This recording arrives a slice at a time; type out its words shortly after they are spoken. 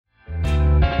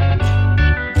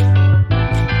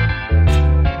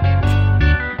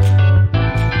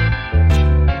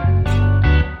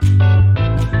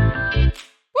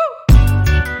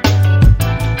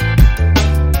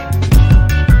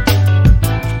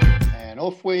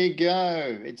Off we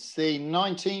go. It's the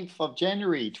 19th of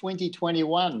January,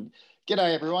 2021.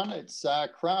 G'day, everyone. It's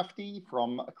Crafty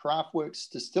from Craftworks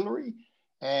Distillery,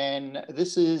 and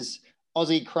this is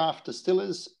Aussie Craft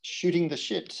Distillers Shooting the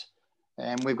Shit.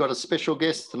 And we've got a special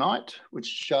guest tonight,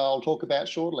 which I'll talk about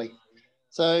shortly.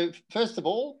 So first of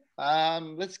all,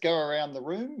 let's go around the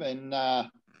room and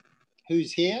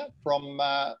who's here from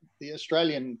the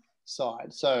Australian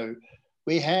side. So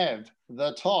we have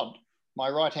the Todd, my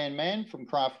right-hand man from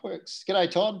Craftworks. G'day,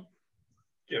 Todd.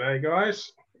 G'day,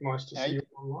 guys. Nice to see you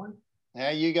online. How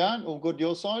are you going? All good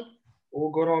your side? All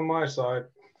good on my side.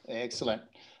 Excellent.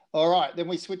 All right, then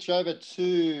we switch over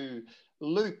to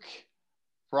Luke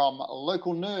from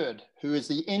Local Nerd, who is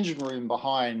the engine room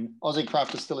behind Aussie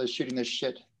Craft Distillers Shooting the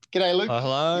Shit. G'day, Luke.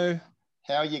 Hello.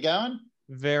 How are you going?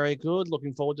 Very good.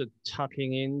 Looking forward to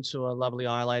tucking into a lovely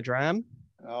Islay dram.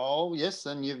 Oh, yes,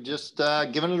 and you've just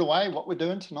given it away, what we're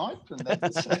doing tonight, and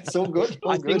that's all good.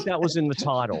 All I good. think that was in the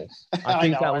title. I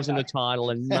think that was in the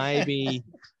title, and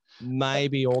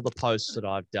maybe all the posts that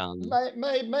I've done.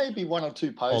 Maybe one or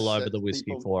two posts. All over the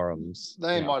whiskey forums.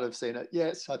 They might have seen it.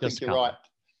 Yes, I think you're right.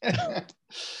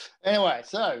 Anyway,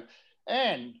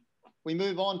 and we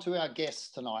move on to our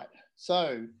guests tonight.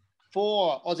 So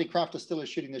for Aussie Craft Distillers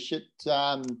Shooting the Shit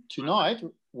tonight,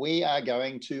 we are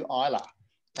going to Islay.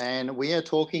 And we are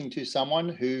talking to someone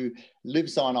who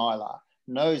lives on Islay,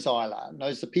 knows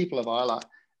the people of Islay,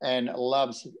 and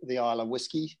loves the Islay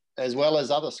whiskey, as well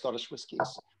as other Scottish whiskies.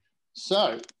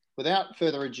 So without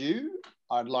further ado,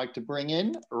 I'd like to bring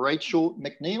in Rachel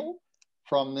McNeil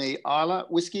from the Islay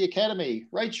Whiskey Academy.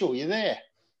 Rachel, you there?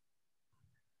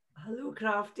 Hello,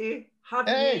 Crafty.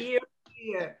 Happy New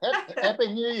Year. Happy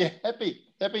New Year.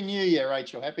 Happy New Year,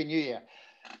 Rachel. Happy New Year.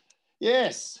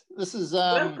 Yes, this is...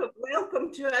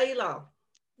 welcome to Islay.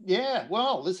 Yeah,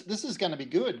 well, this is going to be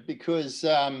good because,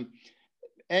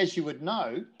 as you would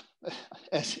know,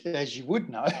 Islay's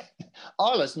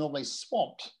normally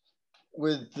swamped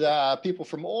with people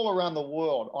from all around the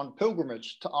world on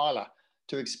pilgrimage to Islay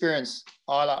to experience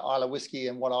Islay whiskey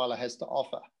and what Islay has to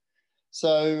offer.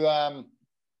 So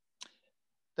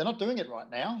they're not doing it right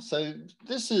now. So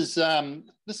this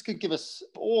could give us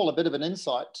all a bit of an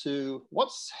insight to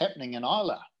what's happening in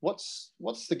Islay. What's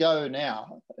the go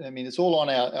now? I mean, it's all on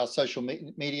our social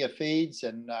media feeds,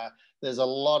 and there's a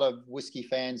lot of whiskey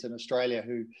fans in Australia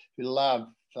who love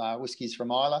whiskies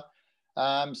from Islay.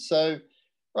 So,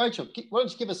 Rachel, why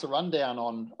don't you give us a rundown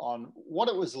on what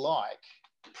it was like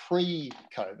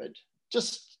pre-COVID,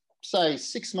 just say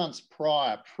 6 months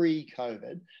prior,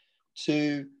 pre-COVID,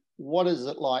 to what is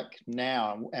it like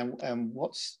now, and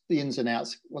what's the ins and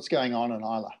outs, what's going on in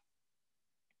Islay?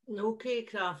 Okay,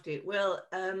 Crafty. Well,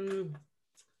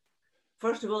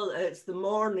 first of all, it's the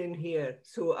morning here,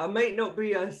 so I might not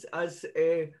be as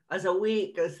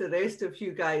awake as the rest of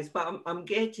you guys, but I'm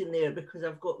getting there because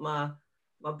I've got my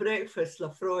breakfast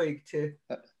Laphroaig to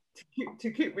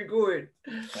keep me going.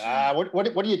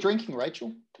 What are you drinking,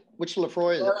 Rachel? Which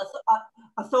Laphroaig is it?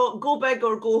 I thought go big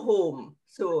or go home.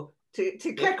 So to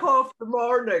kick off the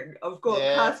morning, I've got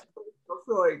Castle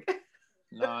Laphroaig.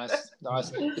 Nice.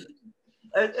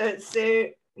 It's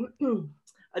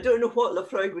I don't know what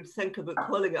Laphroaig would think about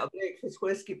calling it a breakfast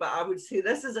whiskey, but I would say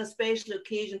this is a special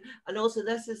occasion, and also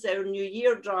this is our New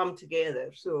Year dram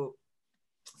together. So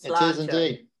it is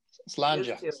indeed.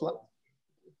 Slàinte.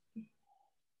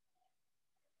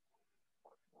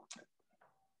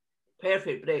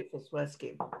 Perfect breakfast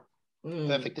whiskey.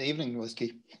 Perfect evening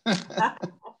whiskey.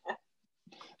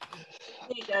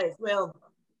 Hey guys, well,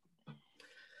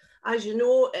 as you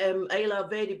know, Islay are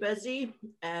very busy.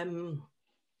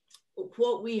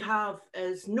 What we have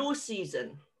is no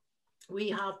season. We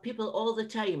have people all the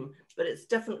time, but it's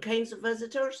different kinds of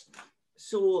visitors.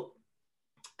 So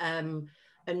in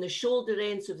the shoulder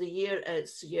ends of the year,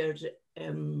 it's your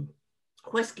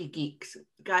whiskey geeks,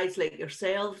 guys like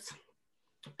yourselves,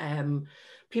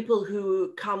 people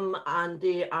who come and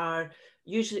they are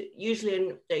usually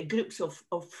in groups of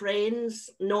friends,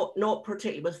 not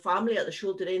particularly with family at the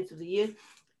shoulder ends of the year.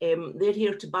 They're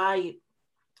here to buy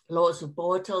lots of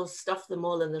bottles, stuff them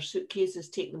all in their suitcases,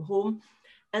 take them home.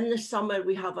 In the summer,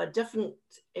 we have a different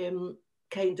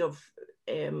kind of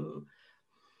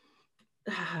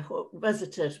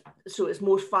visitor. So it's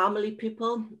more family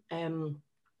people.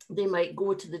 They might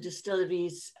go to the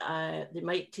distilleries. They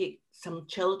might take some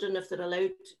children if they're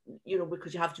allowed,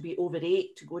 because you have to be over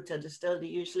 8 to go to a distillery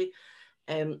usually.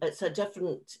 It's a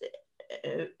different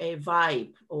a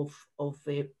vibe of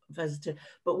a visitor,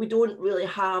 but we don't really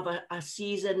have a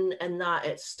season in that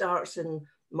it starts in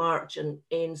March and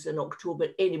ends in October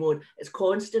anymore. It's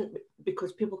constant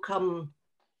because people come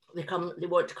They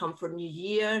want to come for New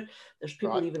Year. There's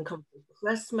people Right. even come for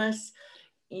Christmas.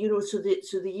 You know, so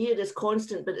the year is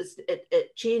constant, but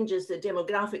it changes. The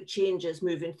demographic changes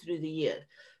moving through the year.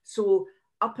 So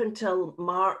up until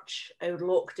March, our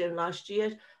lockdown last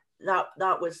year,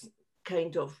 that was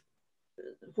kind of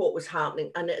what was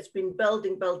happening, and it's been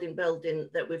building,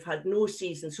 that we've had no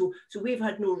season. So we've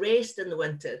had no rest in the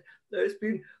winter. It's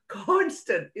been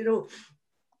constant, you know.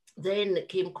 Then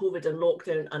came COVID and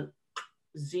lockdown and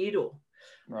zero.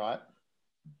 Right.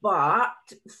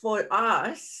 But for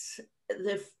us,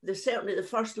 certainly the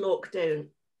first lockdown,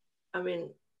 I mean,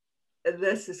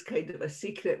 this is kind of a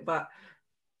secret, but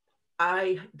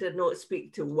I did not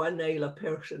speak to one Islay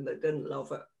person that didn't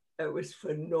love it. It was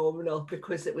phenomenal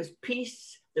because it was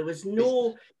peace. There was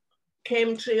no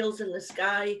chemtrails in the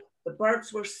sky. The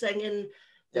birds were singing.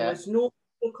 There was no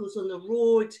vehicles on the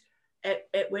road.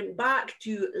 It went back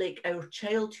to like our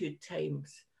childhood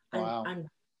times. And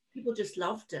people just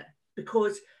loved it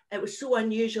because it was so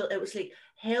unusual. It was like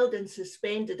held in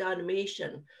suspended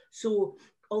animation. So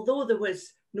although there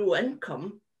was no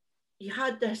income, you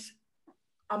had this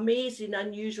amazing,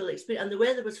 unusual experience. And the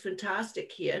weather was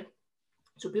fantastic here.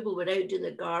 So people were out in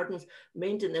their gardens,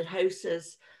 mending their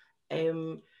houses.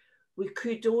 We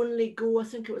could only go, I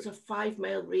think it was a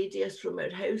 5-mile radius from our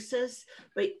houses,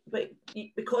 but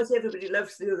because everybody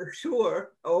lives near the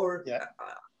shore or a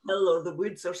hill or the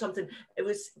woods or something,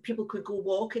 people could go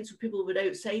walking, so people were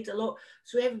outside a lot.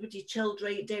 So everybody chilled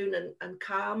right down and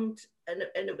calmed, and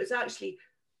it was actually,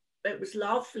 it was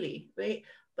lovely, right?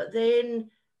 But then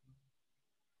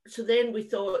we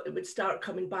thought it would start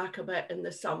coming back a bit in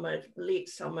the summer, late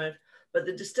summer, but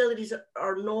the distilleries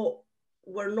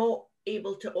were not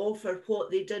able to offer what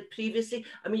they did previously.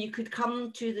 I mean, you could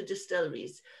come to the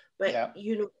distilleries, but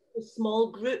you know,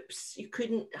 small groups, you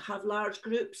couldn't have large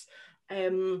groups. A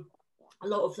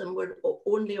lot of them were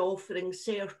only offering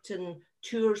certain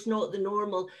tours, not the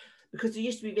normal, because there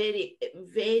used to be very,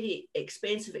 very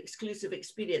expensive, exclusive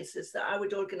experiences that I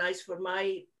would organise for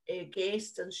my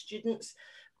guests and students.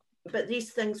 But these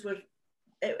things were,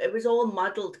 it was all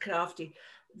muddled crafty.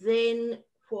 Then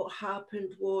what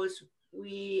happened was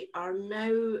we are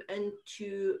now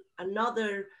into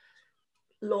another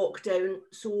lockdown.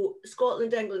 So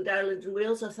Scotland, England, Ireland and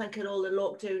Wales, I think, are all in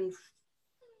lockdown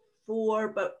 4,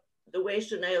 but the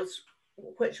Western Isles,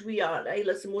 which we are,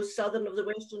 Islay's the most southern of the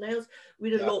Western Isles,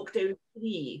 we're in lockdown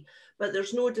 3, but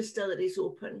there's no distilleries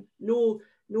open, no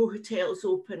hotels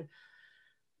open.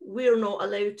 We're not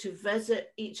allowed to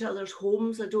visit each other's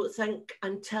homes, I don't think,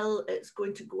 until it's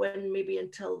going to go in maybe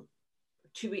until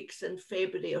 2 weeks in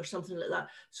February or something like that.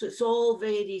 So it's all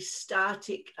very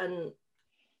static and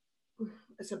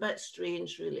it's a bit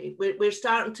strange, really. We're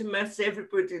starting to miss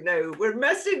everybody now. We're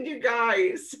missing you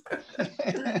guys.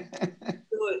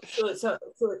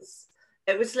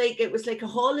 It was like a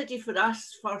holiday for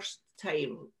us first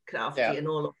time, Crafty and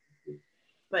all of it.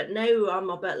 But now I'm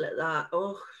a bit like that.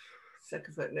 Oh, sick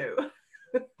of it now.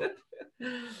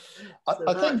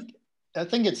 I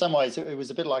think in some ways it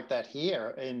was a bit like that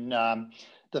here in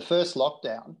the first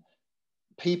lockdown.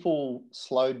 People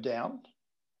slowed down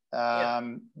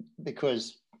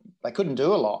because they couldn't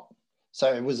do a lot,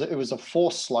 so it was a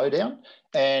forced slowdown.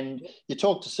 And you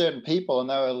talk to certain people, and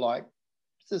they were like,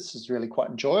 "This is really quite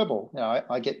enjoyable. You know,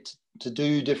 I get to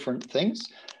do different things."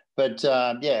 But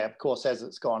of course, as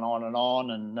it's gone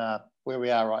on, and where we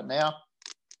are right now,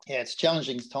 it's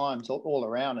challenging times all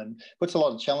around, and puts a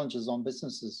lot of challenges on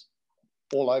businesses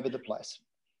all over the place.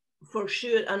 For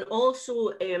sure. And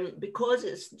also because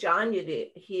it's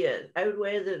January here, our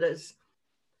weather is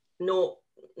not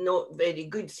very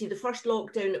good. See, the first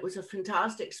lockdown, it was a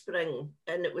fantastic spring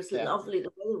and it was lovely.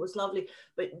 The weather was lovely,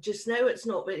 but just now it's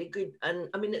not very good. And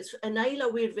I mean, it's in Islay,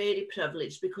 we're very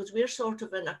privileged because we're sort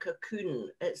of in a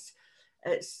cocoon. It's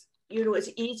you know, it's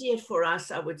easier for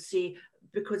us, I would say,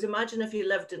 because imagine if you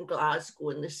lived in Glasgow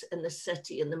in the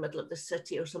city, in the middle of the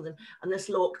city or something, and this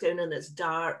lockdown and it's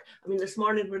dark. I mean, this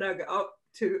morning when I got up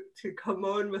to come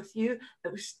on with you,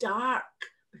 it was dark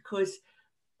because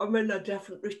I'm in a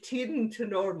different routine to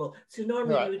normal. So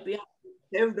normally you would be up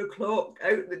at 7 o'clock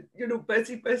out, you know,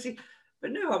 busy.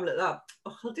 But now I'm like that.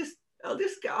 Oh, I'll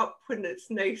just get up when it's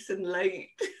nice and light.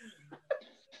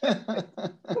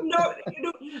 I'm not, you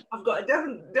know, I've got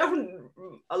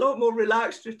a lot more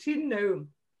relaxed routine now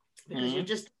because you're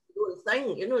just doing a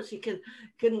thing, you know, so you can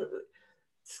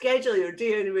schedule your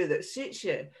day any way that suits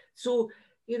you. So,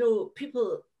 you know,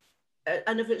 people,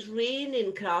 and if it's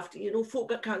raining, Crafty, you know,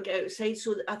 folk can't get outside.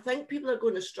 So I think people are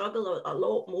going to struggle a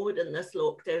lot more in this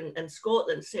lockdown in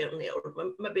Scotland, certainly,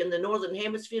 or maybe in the Northern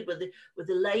Hemisphere with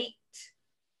the light,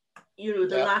 you know,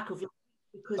 the lack of light.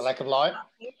 The lack of light.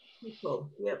 people.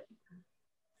 Yep,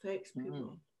 affects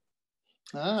people.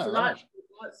 Ah, so right.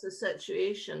 that's the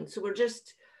situation. So we're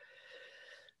just,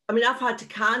 I mean, I've had to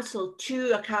cancel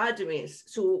 2 academies.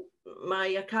 So my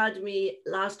academy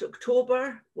last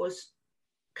October was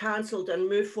cancelled and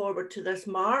moved forward to this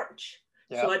March.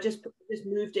 Yeah. So I just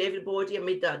moved everybody. I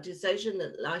made that decision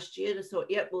last year. I thought,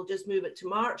 yep, we'll just move it to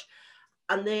March.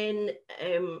 And then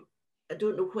I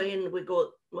don't know when we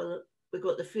got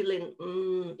the feeling,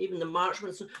 even the March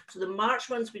one. So the March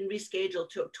one's been rescheduled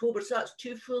to October. So that's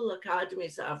 2 full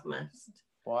academies that I've missed.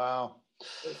 Wow.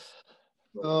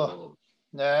 Oh,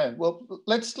 no. Well,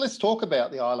 let's talk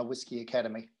about the Islay Whisky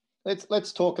Academy.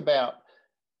 Let's talk about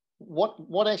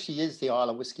what actually is the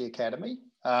Islay Whisky Academy.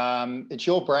 It's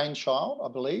your brainchild, I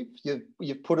believe.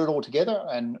 You've put it all together,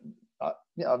 and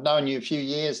I've known you a few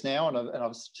years now, and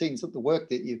I've seen the work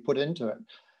that you've put into it.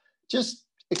 Just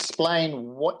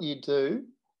explain what you do,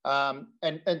 and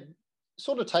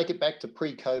sort of take it back to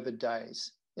pre-COVID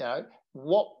days. You know,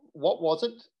 what was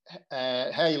it,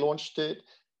 how you launched it,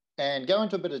 and go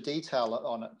into a bit of detail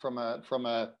on it from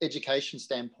a education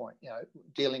standpoint. You know,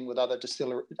 dealing with other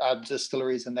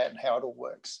distilleries and that, and how it all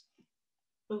works.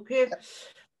 Okay.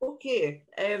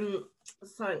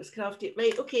 Thanks, Crafty.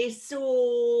 Right. Okay.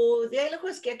 So the Islay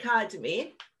Whisky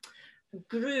Academy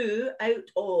grew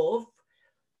out of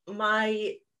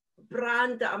my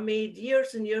brand that I made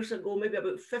years and years ago, maybe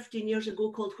about 15 years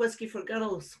ago, called Whisky for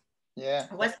Girls. Yeah.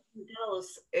 Whisky for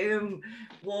Girls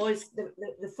was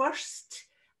the first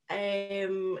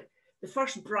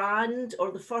brand,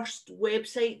 or the first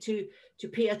website to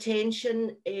pay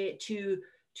attention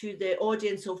to the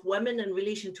audience of women in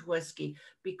relation to whisky,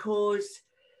 because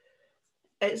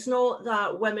it's not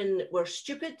that women were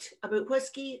stupid about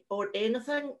whisky or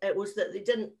anything. It was that they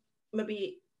didn't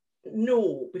maybe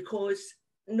know, because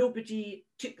nobody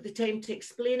took the time to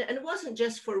explain it. And it wasn't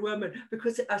just for women,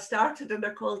 because I started and I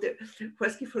called it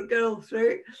Whisky for Girls,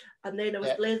 right? And then I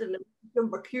was blethering Jim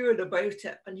McEwen about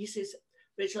it, and he says,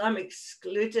 Rachel, I'm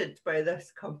excluded by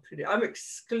this company. I'm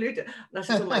excluded. And I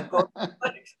said, oh my God, I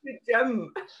exclude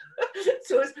Jim.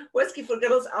 So it's Whisky for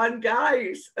Girls and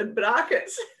Guys in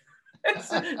brackets.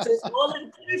 So it's all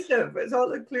inclusive. It's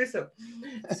all inclusive.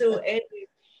 So anyway,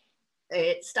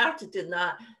 it started in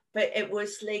that, but it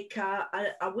was like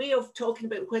a way of talking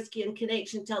about whisky in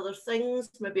connection to other things,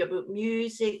 maybe about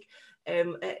music.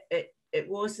 It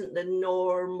wasn't the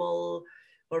normal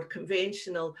or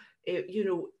conventional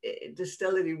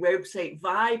distillery website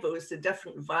vibe. It was a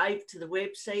different vibe to the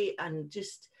website, and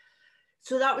just,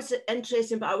 so that was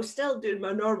interesting. But I was still doing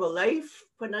my normal life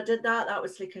when I did that. That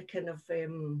was like a kind of,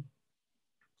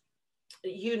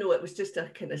 it was just a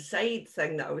kind of side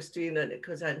thing that I was doing it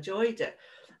because I enjoyed it.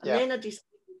 And then I decided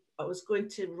I was going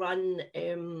to run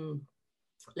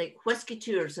like whisky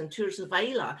tours and tours of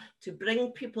Islay to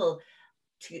bring people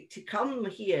to come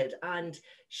here and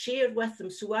share with them.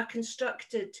 So I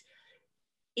constructed,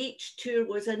 each tour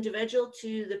was individual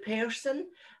to the person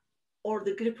or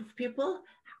the group of people,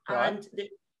 and they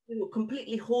were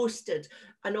completely hosted.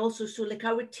 And also, so like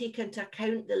I would take into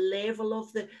account the level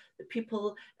of the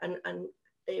people and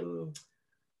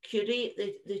curate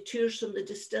the tours from the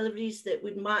distilleries that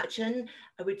would match in.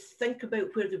 I would think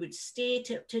about where they would stay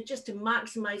to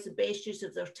maximize the best use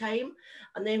of their time.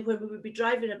 And then when we would be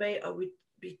driving about, I would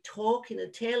be talking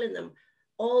and telling them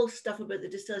all stuff about the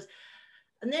distillers.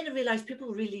 And then I realized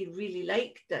people really, really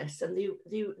liked this, and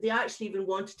they actually even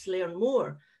wanted to learn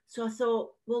more. So I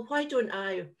thought, well, why don't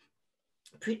I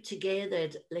put together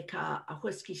like a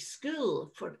whisky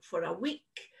school for a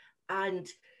week, and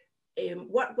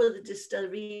work with the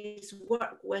distilleries,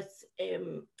 work with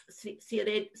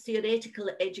theoretical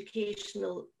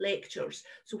educational lectures.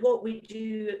 So what we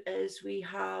do is we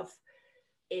have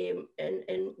in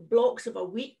blocks of a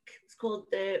week, it's called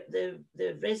the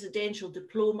residential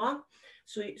diploma.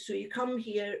 So you come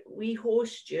here, we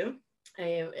host you.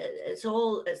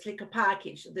 It's like a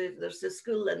package. There's the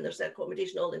school and there's the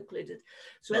accommodation all included.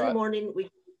 So in the morning we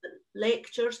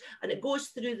lectures, and it goes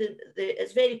through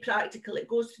it's very practical. It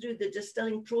goes through the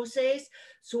distilling process.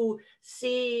 So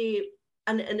say,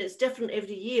 and it's different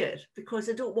every year, because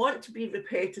I don't want to be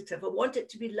repetitive. I want it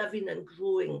to be living and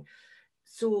growing.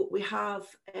 So we have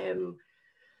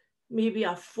maybe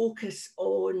a focus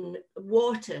on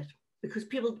water, because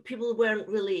people weren't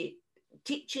really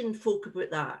teaching folk about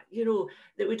that.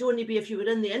 That would only be if you were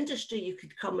in the industry, you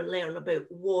could come and learn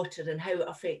about water and how it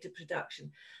affected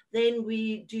production. Then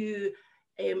we do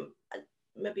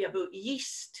maybe about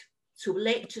yeast. So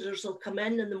lecturers will come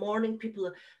in the morning,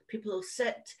 people will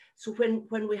sit. So when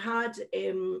we had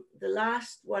the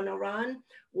last one I ran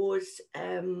was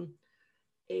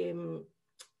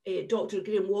Dr.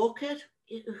 Graham Walker.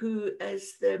 who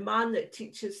is the man that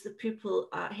teaches the people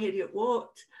at Heriot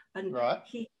Watt. And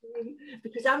he came,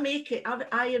 because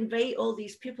I invite all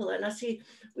these people and I say,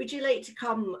 would you like to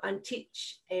come and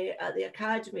teach at the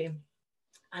academy?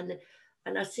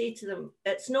 And I say to them,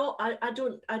 it's not, I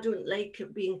don't like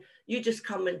it being, you just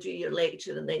come and do your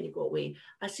lecture and then you go away.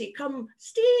 I say, come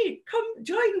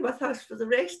join with us for the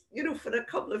rest, you know, for a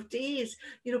couple of days,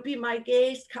 you know, be my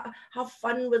guest, have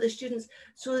fun with the students.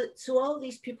 So all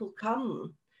these people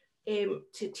come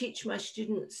to teach my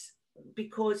students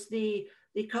because they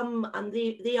come and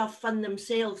they have fun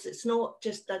themselves. It's not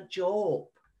just a job.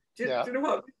 Do you know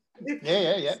what I mean?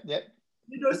 Yeah.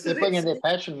 You know, so they're bringing their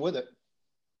passion with it.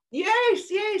 Yes.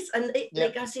 And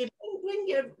like I say,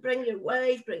 bring your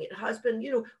wife, bring your husband,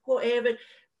 you know, whatever,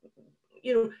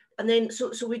 you know, and then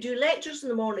so we do lectures in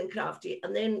the morning, Crafty,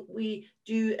 and then we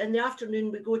do in the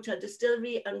afternoon, we go to a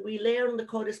distillery and we learn the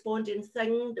corresponding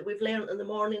thing that we've learned in the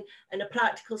morning in a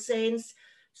practical sense.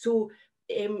 So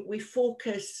we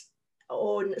focus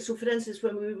on, so for instance,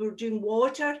 when we were doing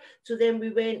water, so then we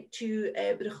went to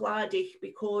Bruichladdich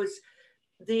because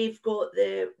they've got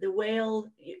the well,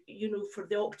 you know, for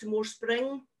the Octomore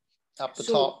Spring. Up the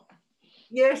top.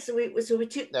 Yeah, so we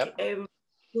took,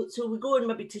 so we go and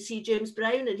maybe to see James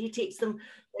Brown and he takes them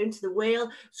down to the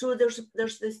well. So there's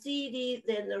the theory,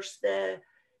 then there's the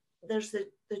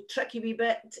tricky wee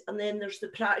bit, and then there's the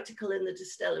practical in the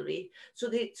distillery. So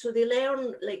they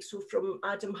learn, like, so from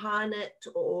Adam Hannett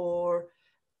or,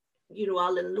 you know,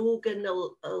 Alan Logan,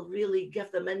 I'll really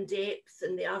give them in depth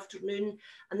in the afternoon.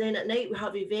 And then at night we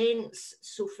have events.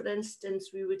 So for instance,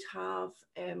 we would have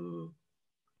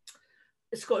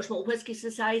the Scottish Malt Whisky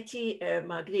Society,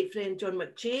 my great friend John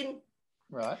McChain.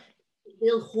 Right.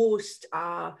 They'll host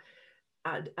a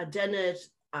dinner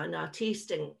and a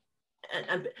tasting.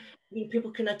 And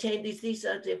people can attend these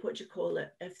are the, what do you call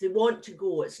it, if they want to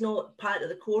go. It's not part of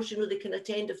the course, you know, they can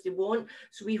attend if they want.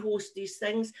 So we host these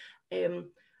things.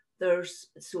 There's,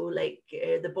 so like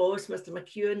the boss, Mr.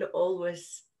 McEwen,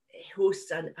 always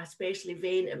hosts a special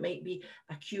event. It might be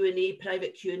a Q&A,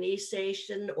 private Q&A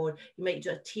session, or you might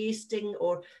do a tasting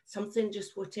or something,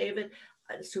 just whatever.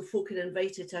 So folk are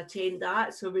invited to attend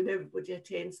that. So when everybody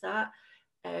attends that.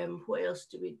 What else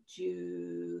do we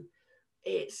do?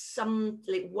 It's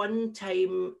like one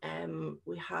time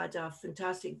we had a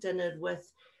fantastic dinner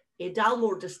with a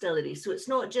Dalmore Distillery. So it's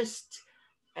not just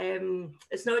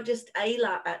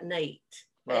Islay at night.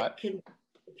 Right.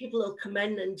 People will come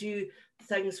in and do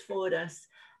things for us.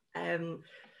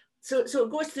 So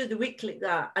it goes through the week like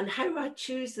that. And how I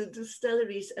choose the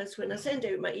distilleries is when I send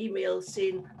out my email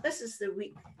saying, this is the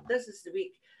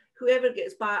week. Whoever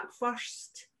gets back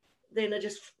first, then I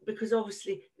just, because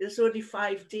obviously there's only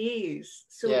 5 days.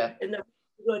 So in the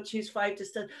we're going to choose 5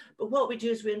 distilleries. But what we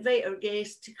do is we invite our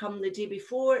guests to come the day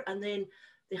before, and then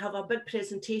they have a big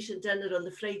presentation dinner on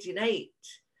the Friday night,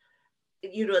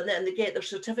 you know, and then they get their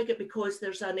certificate because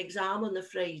there's an exam on the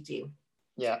Friday.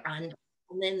 Yeah. And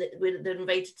then they're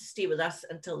invited to stay with us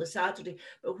until the Saturday.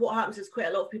 But what happens is quite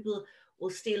a lot of people will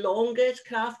stay longer at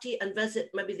Crafty and visit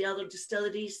maybe the other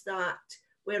distilleries that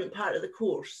weren't part of the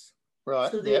course.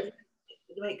 Right. So they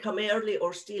might come early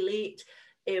or stay late.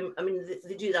 I mean,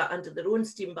 they do that under their own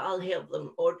steam, but I'll help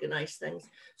them organise things.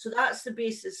 So that's the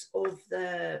basis of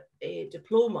the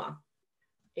diploma.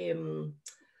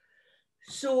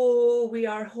 So we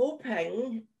are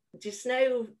hoping, just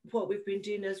now what we've been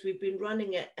doing is we've been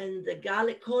running it in the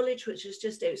Gaelic College, which is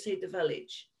just outside the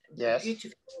village. Yes.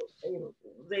 Beautiful,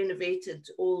 renovated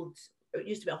old, it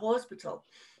used to be a hospital.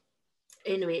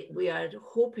 Anyway, we are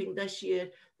hoping this year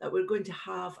that we're going to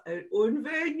have our own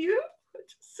venue, which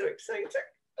is so exciting.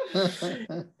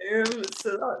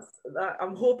 So that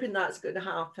I'm hoping that's going to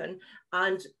happen.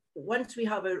 And once we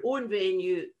have our own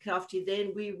venue, Crafty,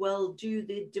 then we will do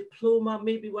the diploma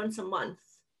maybe once a month,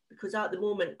 because at the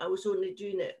moment I was only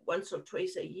doing it once or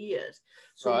twice a year.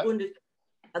 So I'm going to,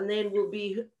 and then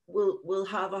we'll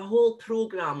have a whole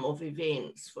program of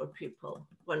events for people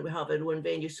when we have our own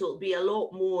venue. So it'll be a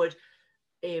lot more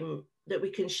that we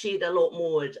can share a lot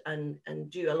more and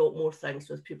do a lot more things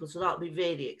with people. So that'll be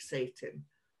very exciting.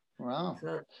 Wow.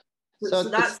 So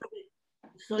that's,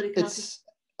 sorry, I was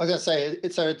going to say,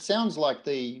 so it sounds like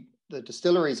the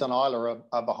distilleries on Islay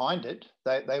are behind it.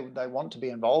 They want to be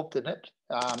involved in it.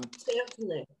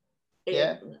 Certainly.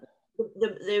 Yeah.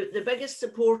 The biggest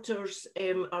supporters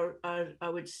are I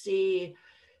would say,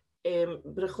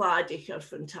 Bruichladdich are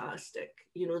fantastic.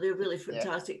 You know, they're really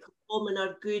fantastic. Coleman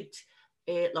are good.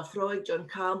 Lafroig, John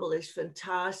Campbell is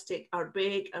fantastic.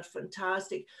 Ardbeg are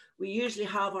fantastic. We usually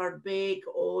have Ardbeg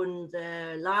on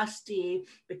the last day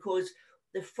because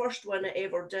the first one I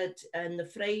ever did, and the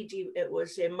Friday, it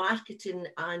was marketing,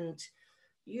 and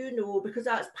you know, because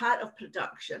that's part of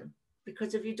production.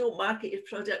 Because if you don't market your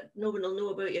product, no one will know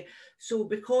about you. So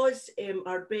because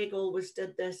Ardbeg always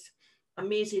did this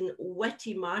amazing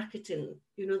witty marketing,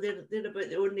 you know, they're about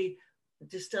the only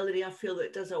distillery I feel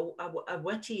that does a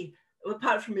witty,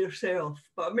 apart from yourself,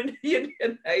 but I mean, you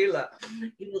and Islay,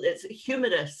 you know, it's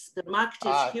humorous. The market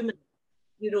is humorous,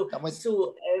 you know.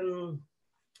 So,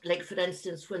 like for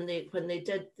instance, when they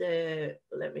did the,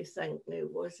 let me think now,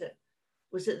 was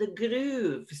it the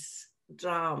Grooves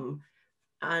dram,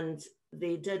 and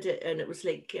they did it, and it was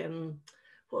like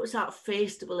what was that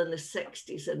festival in the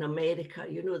 60s in America?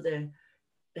 You know, the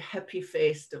hippie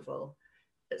festival.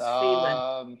 It's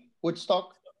famous.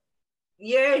 Woodstock.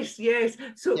 Yes.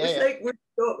 So it was like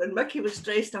Woodstock, and Mickey was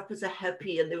dressed up as a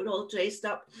hippie, and they were all dressed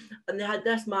up, and they had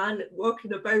this man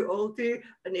walking about all day,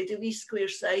 and he had a wee square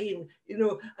sign, you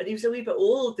know, and he was a wee bit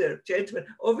older gentleman.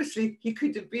 Obviously, he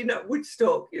could have been at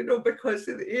Woodstock, you know, because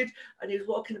of the age, and he was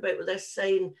walking about with this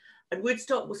sign. And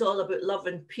Woodstock was all about love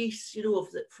and peace, you know,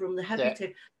 from the hippie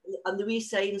time. And the wee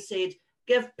sign said,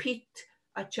 "Give Pete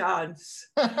a chance."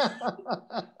 Because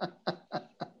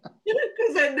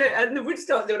in the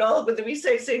Woodstock, they were all about the wee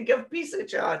sign saying, "Give peace a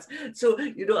chance." So,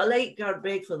 you know, I like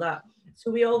Ardbeg for that.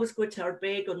 So we always go to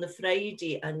Ardbeg on the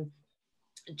Friday, and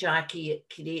Jackie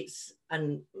creates,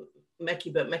 and Mickey,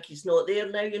 but Mickey's not there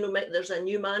now. You know, there's a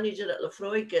new manager at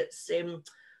Laphroaig. It's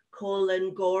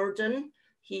Colin Gordon.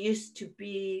 He used to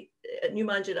be a new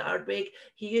manager at Ardbeg.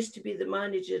 He used to be the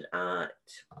manager at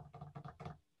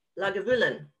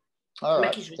Lagavulin.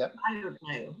 Mickey's retired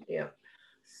now. Yeah.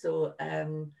 So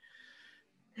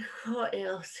what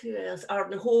else? Who else?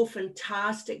 Ardnahoe,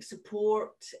 fantastic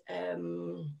support.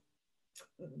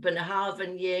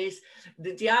 Bunnahabhain, yes.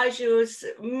 The Diageos,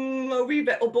 a wee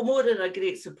bit. Balmoral are a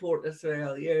great support as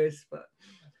well, yes. But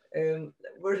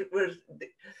we're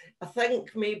I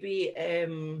think maybe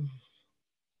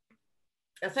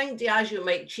I think Diageo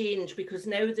might change, because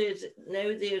now they're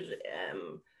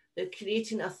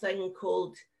creating a thing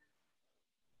called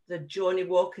the Johnny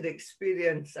Walker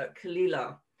Experience at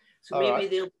Kalila. So maybe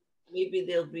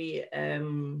they'll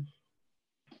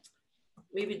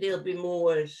be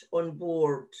more on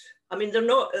board. I mean, they're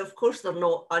not, of course, they're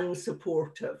not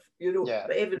unsupportive, you know,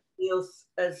 but everybody else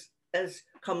is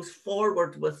comes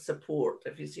forward with support,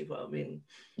 if you see what I mean.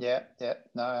 Yeah.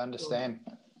 No, I understand.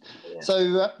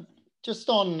 So just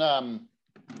on, I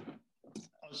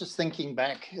was just thinking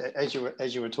back as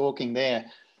you were talking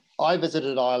there. I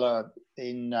visited Islay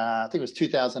in I think it was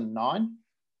 2009,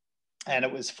 and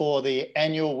it was for the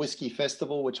annual whiskey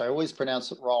festival, which I always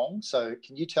pronounce it wrong. So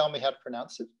can you tell me how to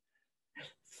pronounce it?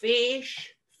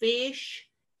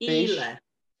 Islay.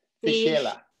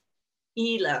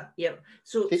 Islay, yeah.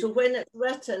 So when it's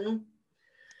written,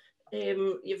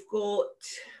 you've got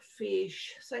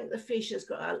fish. I think the fish has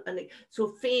got so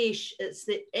fish. It's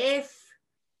the F-E-I-S,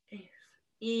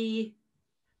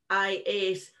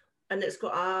 and it's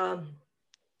got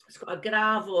a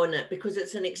grav on it because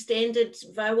it's an extended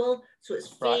vowel. So it's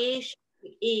fish,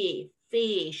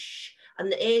 fish, and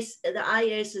the S, the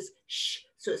I-S is sh.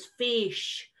 So it's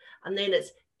fish, and then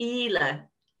it's Islay.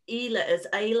 Islay is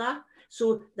Islay.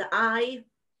 So the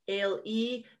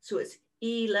I-L-E, so it's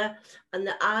Islay, and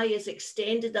the I is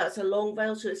extended. That's a long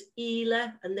vowel, so it's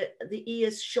Islay, and the E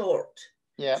is short.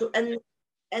 Yeah. So in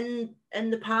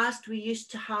the past, we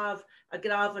used to have a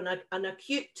grav and an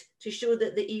acute to show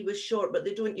that the E was short, but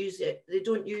they don't use it. They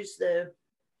don't use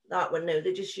that one now.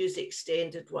 They just use the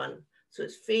extended one. So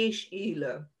it's Fish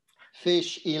Islay.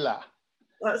 Fish Islay.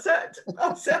 That's it.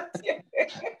 That's it. Yeah.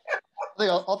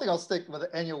 I think I'll stick with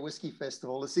the annual whiskey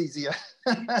festival. It's easier.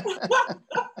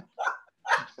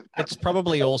 It's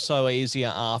probably also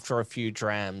easier after a few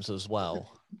drams as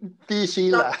well. Fish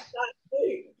Islay.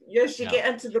 Yes, you get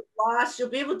into the blast, you'll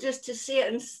be able just to say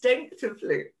it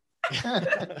instinctively.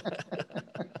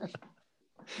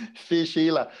 Fish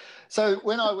Islay. So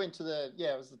when I went to it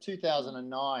was the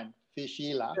 2009 Fish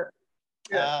Islay.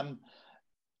 Yeah.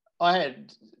 I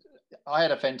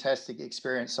had a fantastic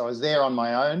experience. So I was there on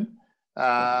my own.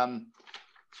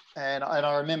 And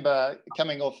I remember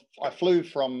coming off, I flew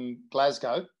from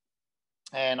Glasgow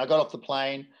and I got off the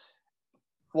plane,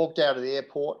 walked out of the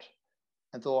airport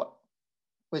and thought,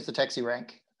 where's the taxi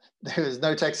rank? There was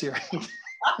no taxi rank.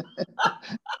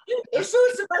 They're so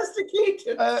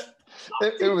sophisticated.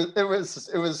 It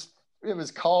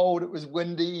was cold, it was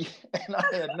windy, and I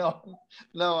had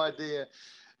no idea.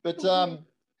 But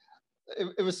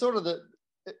it was sort of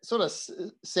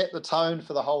set the tone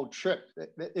for the whole trip.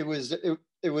 It was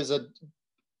a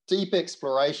deep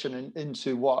exploration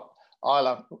into what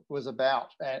Islay was about.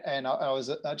 And I was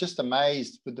just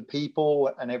amazed with the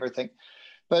people and everything.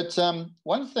 But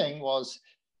one thing was,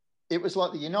 it was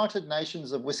like the United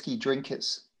Nations of whiskey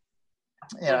drinkers.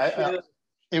 You know,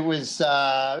 it was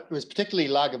particularly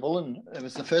Lagavulin. It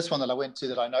was the first one that I went to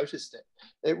that I noticed it.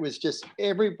 It was just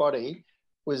everybody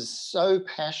was so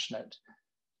passionate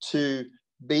to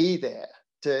be there,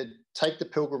 to take the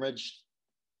pilgrimage,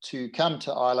 to come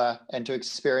to Islay and to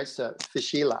experience the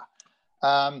Fishila.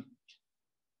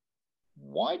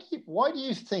 Why do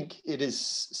you think it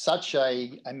is such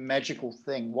a magical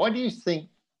thing? Why do you think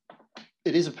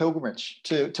it is a pilgrimage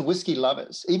to whiskey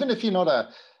lovers? Even if you're not a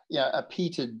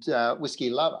peated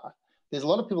whiskey lover, there's a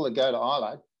lot of people that go to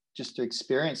Islay just to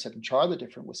experience it and try the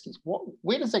different whiskies.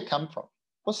 Where does that come from?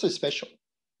 What's so special?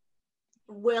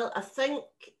 Well, I think,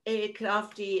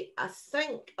 Crafty, I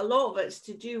think a lot of it's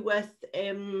to do with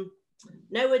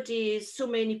nowadays, so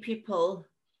many people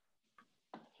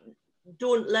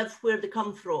don't live where they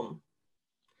come from.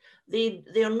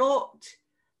 They're not,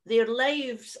 their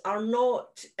lives are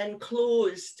not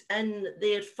enclosed in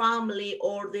their family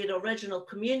or their original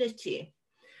community.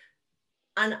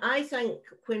 And I think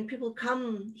when people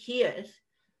come here,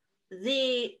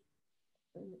 they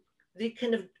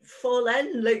kind of fall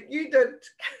in, like you did,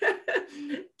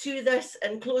 to this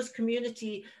enclosed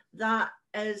community that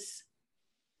is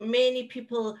many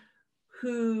people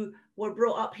who were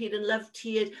brought up here and lived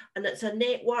here, and it's a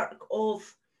network of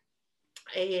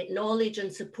knowledge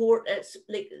and support. It's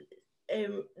like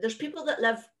there's people that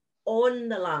live on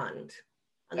the land,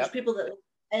 and there's people that live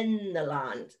in the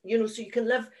land, you know, so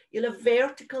you live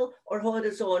vertical or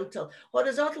horizontal.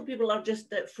 Horizontal people are just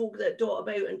that folk that dot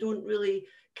about and don't really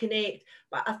connect.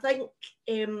 But I think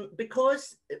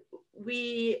because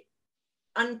we,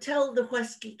 until the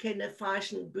whiskey kind of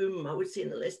fashion boom, I would say in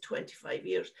the last 25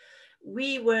 years,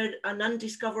 we were an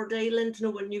undiscovered island.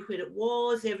 No one knew where it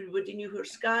was. Everybody knew where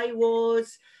Skye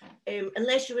was,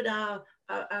 unless you were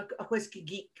a whiskey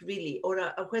geek, really, or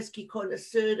a whiskey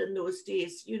connoisseur in those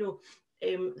days. You know,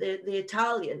 the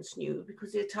Italians knew,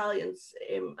 because the Italians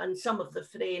and some of the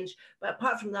French, but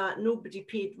apart from that, nobody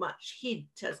paid much heed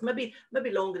to us. Maybe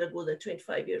longer ago than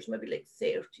 25 years, maybe like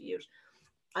 30 years.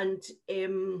 And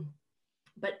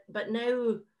but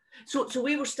now, so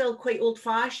we were still quite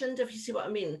old-fashioned, if you see what I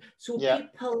mean. So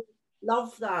people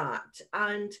love that.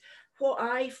 And what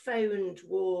I found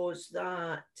was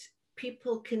that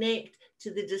people connect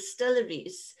to the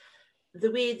distilleries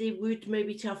the way they would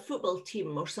maybe to a football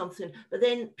team or something. But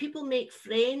then people make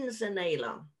friends in Islay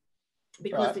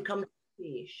because they come to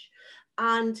fish.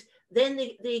 And then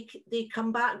they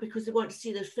come back because they want to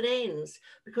see their friends.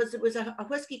 Because there was a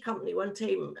whiskey company one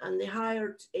time, and they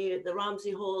hired the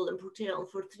Ramsay Hall in Portail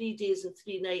for 3 days and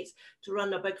 3 nights to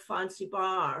run a big fancy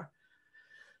bar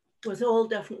with all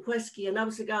different whiskey. And I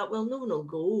was like, well, no one will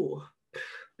go,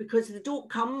 because they don't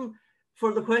come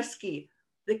for the whiskey.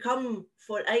 They come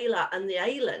for Islay and the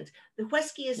island. The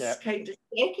whiskey is kind of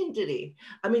secondary.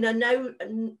 I mean, now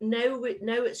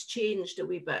it's changed a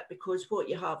wee bit, because what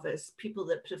you have is people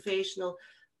that professional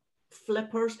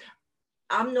flippers.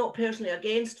 I'm not personally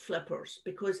against flippers,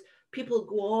 because people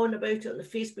go on about it on the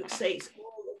Facebook sites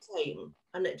all the time,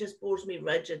 and it just bores me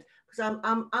rigid, because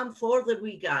I'm for the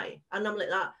wee guy, and I'm like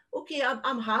that. Okay,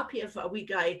 I'm happy if a wee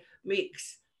guy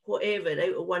makes whatever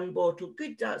out of one bottle.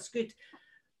 Good, that's good.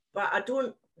 But I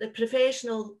don't, the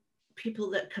professional people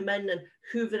that come in and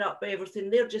hoover up everything,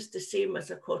 they're just the same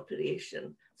as a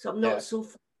corporation. So I'm not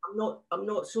I'm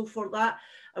not so for that.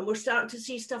 And we're starting to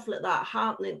see stuff like that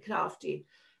happening, Crafty,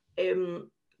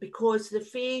 because the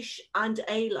fish and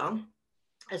Islay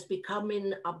is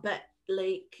becoming a bit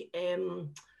like,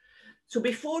 so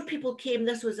before people came,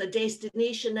 this was a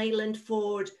destination island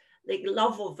for like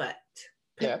love of it,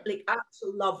 like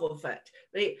actual love of it,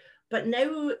 right? But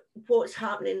now what's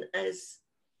happening is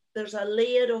there's a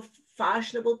layer of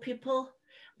fashionable people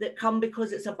that come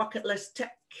because it's a bucket list tick.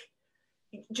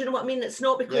 Do you know what I mean? It's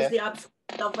not because they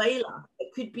absolutely love Islay.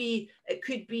 It could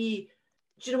be,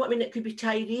 do you know what I mean? It could be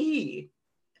Tiree.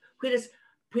 Whereas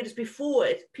before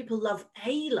it, people love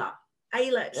Islay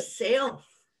itself,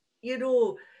 you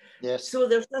know. Yes. So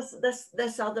there's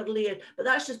this other layer, but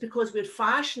that's just because we're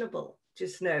fashionable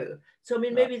just now. So I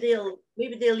mean, maybe they'll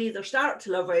either start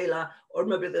to love Islay, or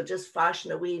maybe they'll just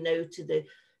fashion away now to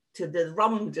the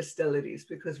rum distilleries,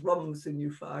 because rum's the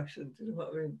new fashion. Do you know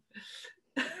what I mean?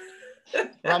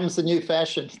 Rum's the new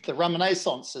fashion. The rum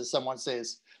renaissance, as someone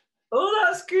says. Oh,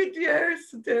 that's good.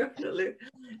 Yes, definitely.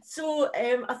 So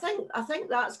I think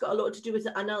that's got a lot to do with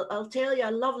it, and I'll tell you a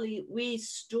lovely wee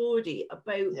story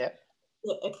about that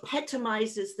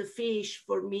epitomizes the fish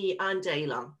for me and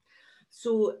Islay.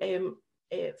 So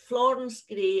Florence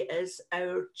Gray is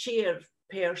our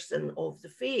chairperson of the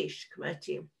FAISH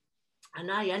committee. And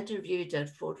I interviewed her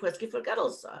for Whiskey for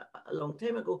Girls a long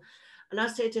time ago. And I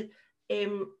said to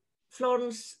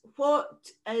Florence,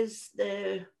 what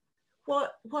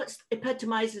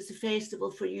epitomizes the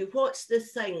festival for you? What's the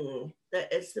thing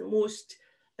that is the most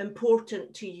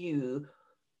important to you?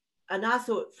 And I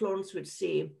thought Florence would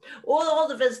say, all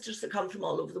the visitors that come from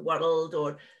all over the world,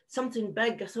 or something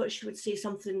big. I thought she would say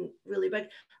something really big.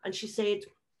 And she said,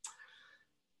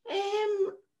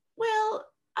 well,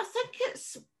 I think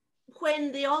it's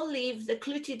when they all leave the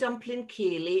Clootie Dumpling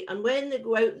Ceilidh, and when they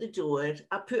go out the door,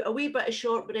 I put a wee bit of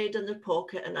shortbread in their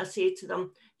pocket and I say to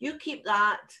them, you keep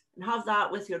that and have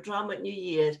that with your drum at New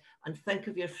Year and think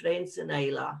of your friends in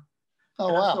Islay. Oh,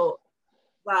 and wow. I thought,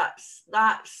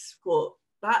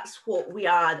 that's what we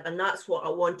add, and that's what I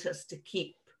want us to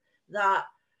keep, that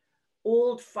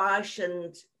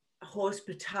old-fashioned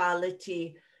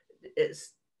hospitality.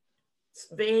 It's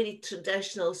very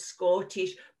traditional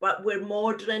Scottish, but we're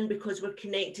modern because we're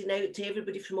connecting out to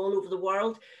everybody from all over the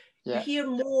world. Yeah. You hear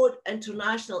more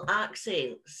international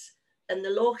accents in the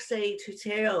Lochside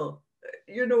Hotel,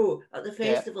 you know, at the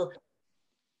festival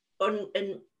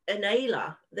in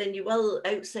Islay than you will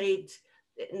outside,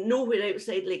 nowhere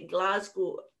outside like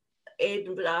Glasgow,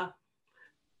 Edinburgh.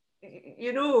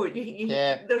 You know,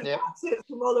 there's accents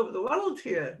from all over the world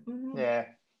here. Mm-hmm. Yeah.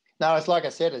 No, it's like I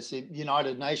said, it's the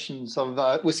United Nations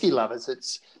of whiskey lovers.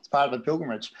 It's part of the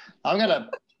pilgrimage. I'm going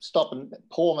to stop and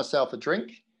pour myself a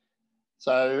drink.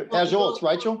 So how's yours,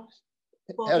 Rachel?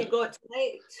 What have you got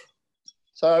tonight?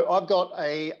 So I've got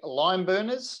a Lime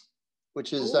Burners,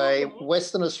 which is a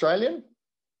Western Australian,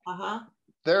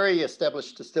 very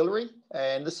established distillery.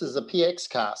 And this is a PX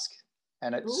cask.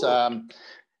 And it's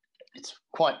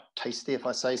quite tasty, if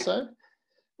I say so.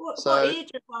 What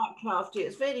age is that crafty?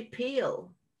 It's very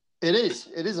pale. It is.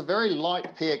 It is a very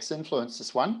light PX influence,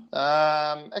 this one.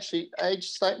 Actually, age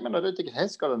statement, I don't think it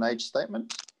has got an age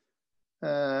statement.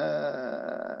 No,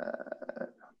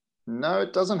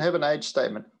 it doesn't have an age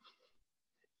statement.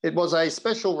 It was a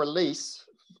special release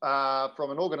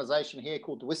from an organisation here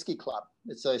called the Whiskey Club.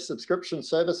 It's a subscription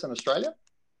service in Australia.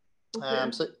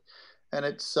 Okay. And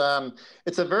it's a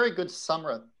very good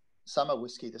summer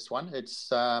whiskey, this one.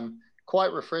 It's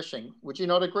quite refreshing. Would you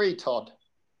not agree, Todd?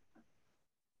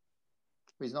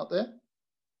 He's not there?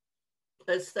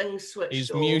 As things switched He's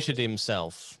off. muted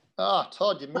himself. Ah,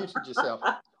 Todd, you muted yourself.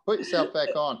 Put yourself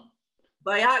back on.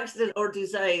 By accident or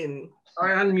design? I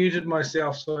unmuted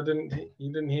myself, so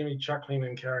you didn't hear me chuckling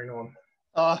and carrying on.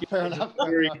 Oh, fair enough.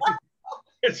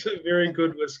 It's a very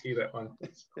good whiskey, that one.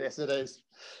 Yes, it is.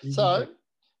 So,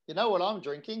 you know what I'm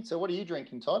drinking. So what are you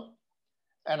drinking, Todd?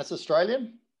 And it's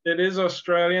Australian? It is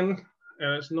Australian,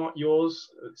 and it's not yours.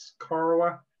 It's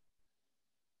Corowa.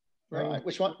 Right.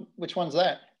 Which one's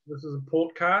that? This is a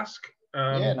port cask.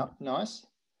 Nice.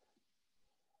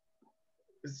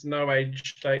 It's no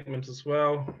age statement as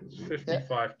well. It's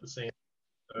 55%.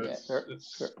 So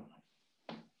it's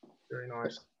very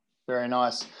nice. Very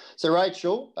nice. So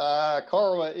Rachel,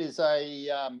 Corowa is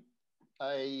a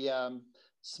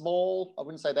small, I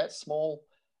wouldn't say that small,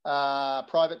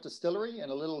 private distillery in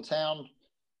a little town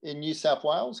in New South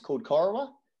Wales called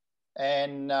Corowa,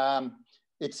 and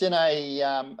it's in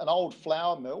an old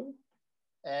flour mill,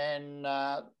 and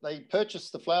they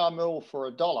purchased the flour mill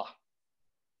for $1.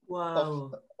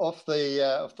 Wow. Off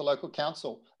the local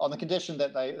council on the condition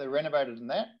that they renovated in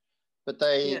that, but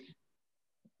they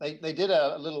did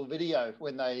a little video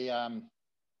when they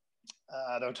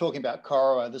were talking about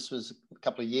Corowa. This was a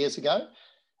couple of years ago,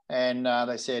 and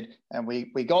they said, and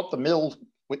we got the mill,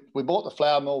 we bought the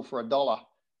flour mill for $1,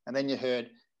 and then you heard,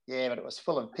 yeah, but it was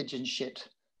full of pigeon shit.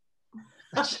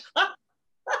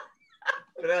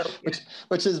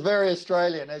 which is very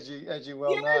Australian, as you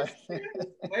well know.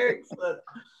 Excellent.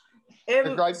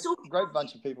 A great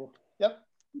bunch of people. Yep.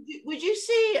 Would you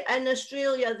say in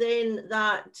Australia then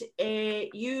that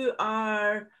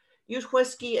your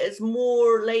whiskey is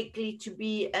more likely to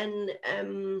be in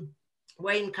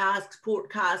wine casks, port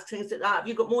casks, things like that? Have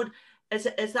you got more?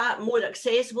 Is that more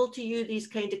accessible to you, these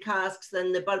kind of casks,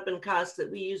 than the bourbon casks that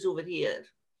we use over here?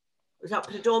 Is that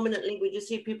predominantly, would you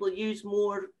say people use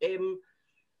more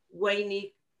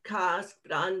winey cask,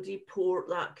 brandy, port,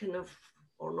 that kind of,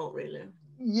 or not really?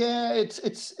 Yeah,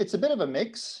 it's a bit of a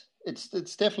mix.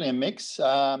 It's definitely a mix.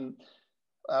 One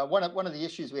of the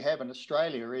issues we have in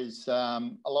Australia is a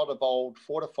lot of old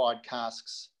fortified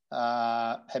casks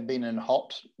have been in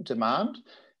hot demand,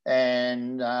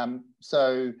 and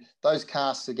so those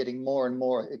casks are getting more and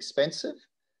more expensive.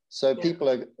 So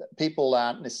people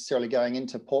aren't necessarily going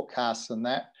into port casks and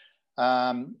that.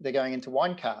 They're going into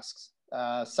wine casks.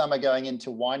 Some are going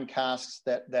into wine casks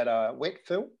that are wet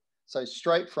fill, so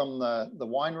straight from the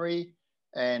winery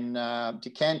and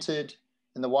decanted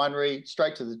in the winery,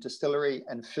 straight to the distillery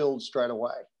and filled straight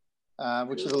away,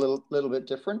 which is a little bit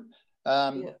different.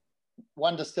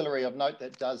 One distillery of note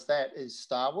that does that is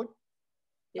Starwood.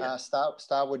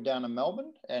 Starwood down in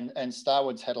Melbourne, and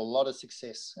Starwood's had a lot of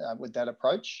success with that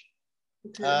approach.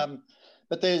 Okay.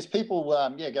 But there's people,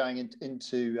 going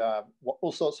into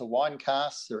all sorts of wine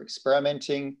casks. They're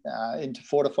experimenting into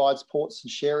fortified ports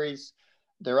and sherries.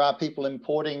 There are people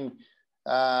importing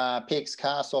PX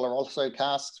casks or also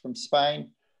casks from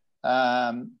Spain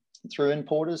through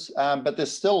importers. But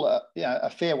there's still a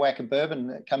fair whack of bourbon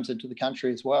that comes into the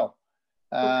country as well.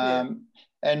 Okay.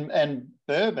 And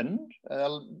bourbon,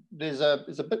 there's a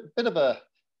bit of a,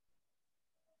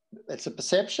 it's a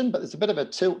perception, but there's a bit of a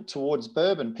tilt towards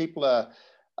bourbon. People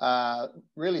are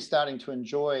really starting to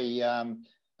enjoy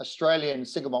Australian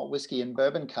single malt whiskey in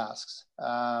bourbon casks.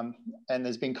 And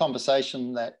there's been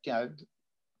conversation that,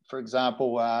 for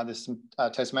example, there's some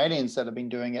Tasmanians that have been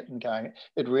doing it and going,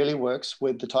 it really works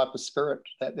with the type of spirit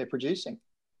that they're producing.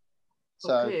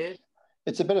 So okay.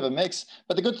 It's a bit of a mix.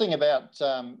 But the good thing about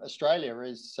Australia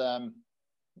is the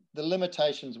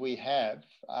limitations we have,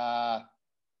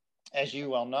 as you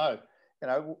well know,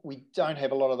 we don't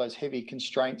have a lot of those heavy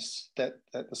constraints that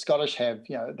the Scottish have.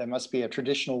 There must be a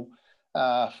traditional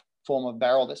form of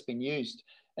barrel that's been used.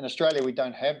 In Australia, we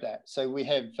don't have that. So we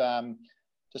have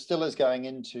distillers going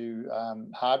into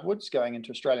hardwoods, going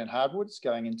into Australian hardwoods,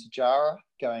 going into Jarrah,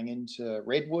 going into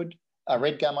redwood,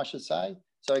 red gum, I should say.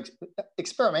 So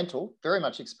experimental, very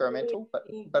much experimental,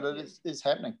 but it is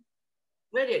happening.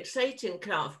 Very exciting,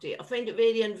 Crafty. I find it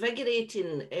very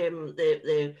invigorating,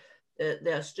 the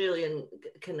Australian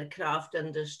kind of craft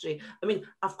industry. I mean,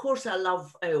 of course, I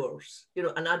love ours,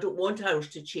 and I don't want ours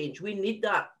to change. We need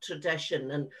that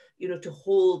tradition and, to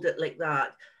hold it like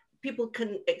that. People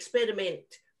can experiment,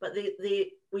 but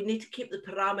we need to keep the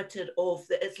parameter of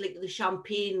it's like the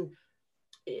champagne,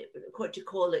 what do you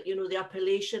call it? The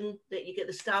appellation that you get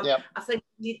the stamp. Yep. I think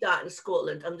we need that in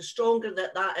Scotland, and the stronger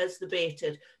that is, the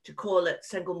better to call it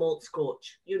single malt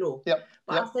Scotch. Yep.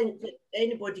 But yep. I think that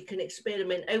anybody can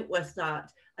experiment out with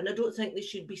that, and I don't think they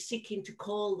should be seeking to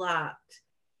call that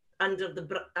under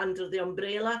the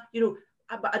umbrella.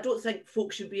 But I don't think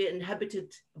folks should be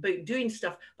inhibited about doing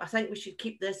stuff. But I think we should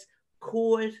keep this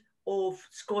core of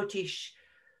Scottish,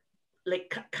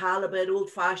 like caliber,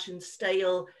 old-fashioned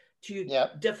style, to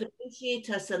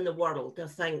differentiate us in the world. I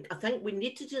think we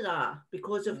need to do that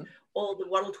because of all the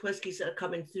world whiskies that are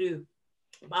coming through.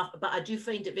 But I do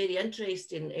find it very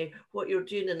interesting what you're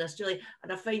doing in Australia,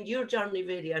 and I find your journey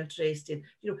very interesting.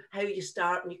 How you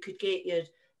start, and you could get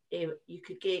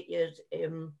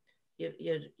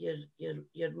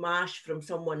your mash from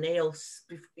someone else.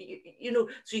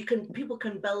 So people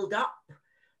can build up.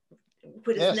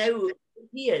 Whereas now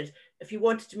here, if you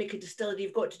wanted to make a distillery,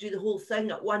 you've got to do the whole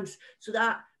thing at once. So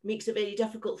that makes it very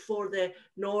difficult for the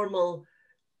normal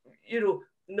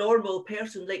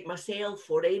person like myself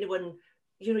or anyone.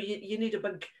 You need a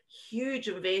big, huge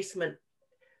investment.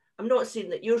 I'm not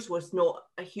saying that yours was not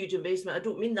a huge investment. I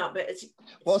don't mean that, but it's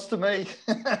was to me.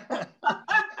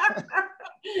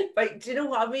 But do you know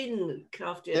what I mean,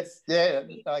 Crafty? Yeah,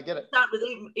 I get it. Start with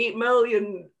 £8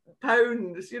 million.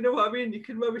 You know what I mean? You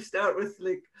can maybe start with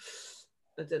like,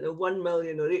 I don't know, 1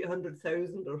 million or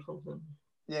 800,000 or something.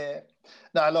 Yeah.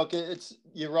 No, look,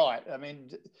 you're right. I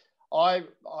mean, I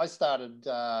started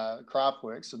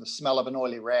Craftworks with the smell of an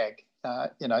oily rag.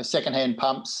 Secondhand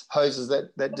pumps, hoses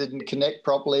that didn't connect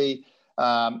properly,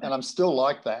 and I'm still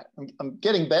like that. I'm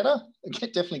getting better.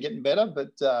 Definitely getting better,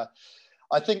 but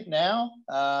I think now.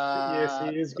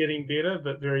 Yes, he is getting better,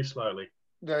 but very slowly.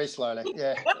 Very slowly,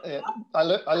 yeah. I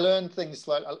learn things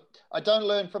slowly. I don't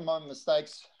learn from my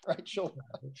mistakes, Rachel.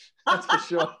 That's for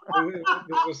sure. They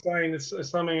were saying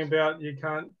something about you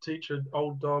can't teach an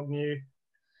old dog new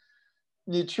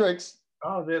tricks.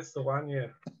 Oh, that's the one, yeah.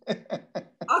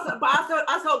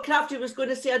 I thought Crafty was going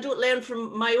to say I don't learn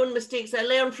from my own mistakes. I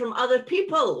learn from other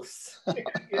people's.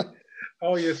 Yeah.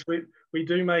 Oh yes, we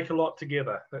do make a lot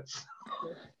together. That's.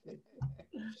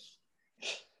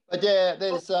 But yeah,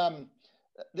 there's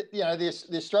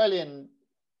the Australian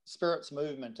spirits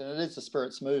movement, and it is a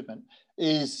spirits movement,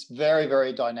 is very,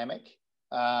 very dynamic,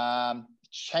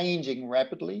 changing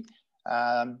rapidly,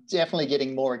 definitely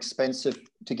getting more expensive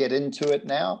to get into it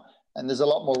now. And there's a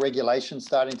lot more regulation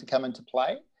starting to come into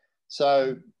play.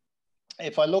 So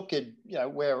if I look at,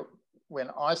 when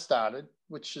I started,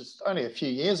 which is only a few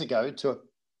years ago to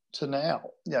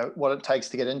now, what it takes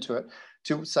to get into it,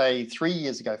 to say 3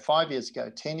 years ago, 5 years ago,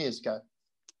 10 years ago,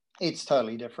 it's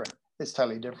totally different. It's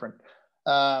totally different.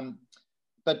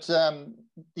 But the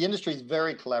industry is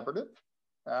very collaborative.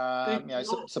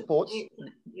 Supports.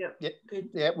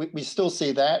 We still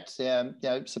see that.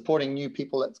 Supporting new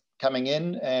people that's coming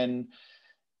in, and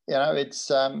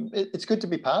it's good to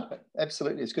be part of it.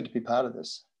 Absolutely, it's good to be part of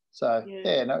this. So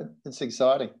it's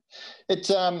exciting. It's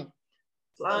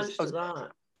Slange to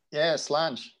that. Yeah,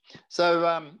 Slange. So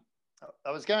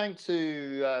I was going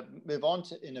to move on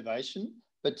to innovation,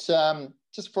 but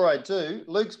just before I do,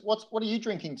 Luke, what are you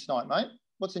drinking tonight, mate?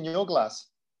 What's in your glass?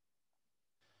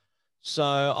 So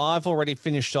I've already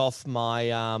finished off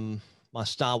my my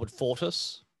Starward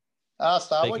Fortis.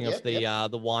 Starward. Speaking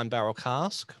of the wine barrel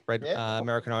cask,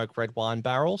 American oak red wine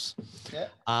barrels. Yeah.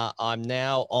 I'm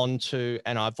now on to,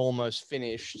 and I've almost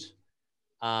finished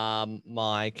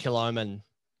my Kilchoman,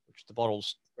 which the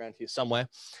bottle's around here somewhere,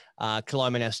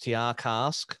 Kilchoman STR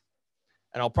cask,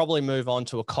 and I'll probably move on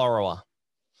to a Corowa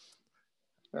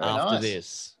after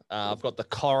this. I've got the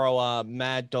Corowa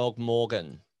Mad Dog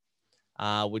Morgan,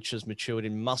 which has matured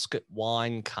in muscat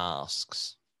wine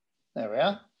casks. There we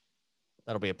are.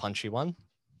 That'll be a punchy one.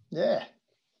 Yeah,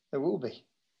 it will be.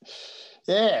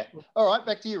 Yeah. All right,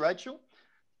 back to you, Rachel.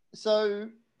 So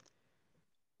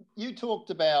you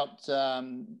talked about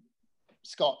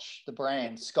Scotch, the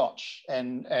brand Scotch,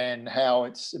 and how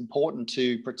it's important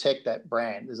to protect that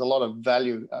brand. There's a lot of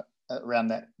value around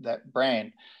that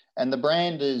brand, and the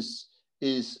brand is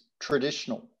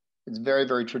traditional. It's very,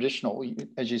 very traditional,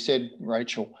 as you said,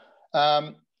 Rachel.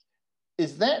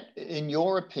 Is that, in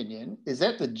your opinion, is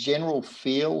that the general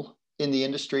feel in the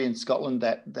industry in Scotland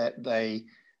that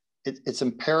it's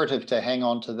imperative to hang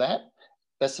on to that?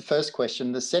 That's the first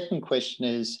question. The second question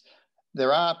is,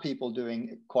 there are people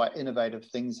doing quite innovative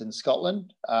things in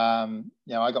Scotland. I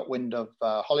got wind of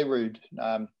Holyrood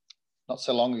not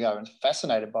so long ago and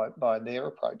fascinated by their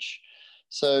approach.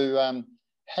 So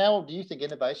how do you think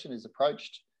innovation is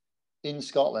approached in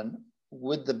Scotland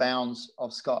with the bounds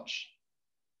of Scotch?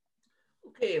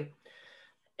 Okay.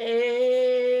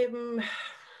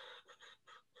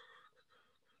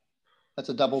 That's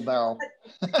a double barrel.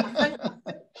 I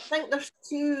think there's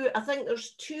two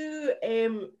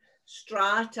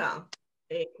strata,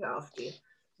 Crafty.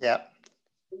 Yeah.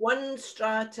 One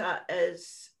strata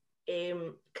is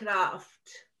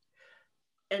craft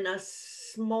in a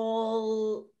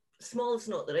small is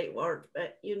not the right word,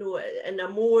 but in a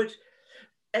more,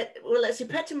 it's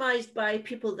epitomised by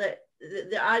people that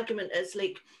the argument is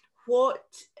like, where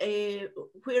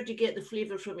do you get the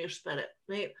flavour from your spirit,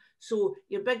 right? So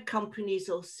your big companies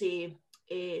will say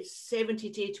 70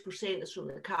 to 80% is from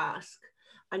the cask,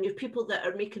 and your people that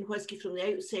are making whiskey from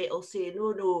the outset will say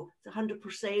no, it's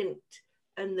 100%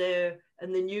 in the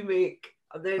new make,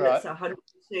 and then it's 100%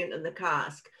 in the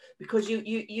cask, because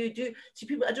you do see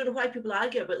people. I don't know why people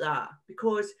argue about that,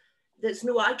 because there's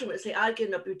no argument. It's like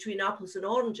arguing between apples and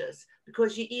oranges,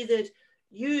 because you either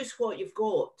use what you've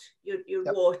got, your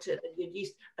water and your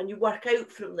yeast, and you work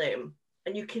out from them,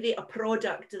 and you create a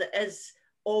product that is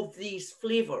of these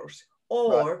flavours,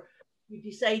 or you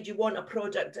decide you want a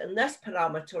product in this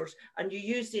parameters, and you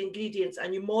use the ingredients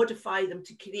and you modify them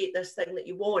to create this thing that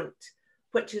you want,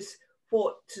 which is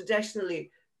what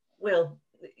traditionally,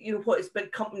 what is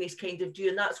big companies kind of do,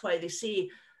 and that's why they say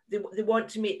they want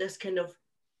to make this kind of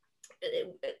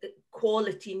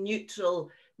quality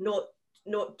neutral, not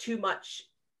too much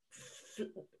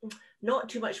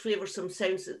flavoursome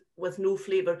sounds with no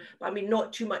flavour, but I mean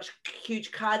not too much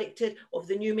huge character of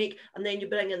the new make, and then you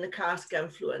bring in the cask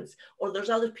influence. Or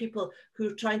there's other people who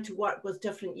are trying to work with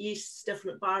different yeasts,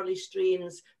 different barley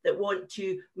strains, that want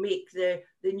to make the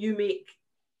new make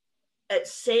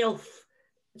itself.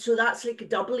 So that's like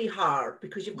doubly hard,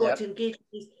 because you've got to engage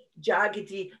these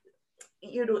jaggedy,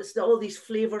 it's all these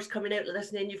flavours coming out of this,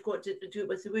 and then you've got to do it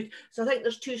with the wood. So I think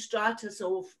there's two stratas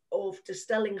of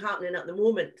distilling happening at the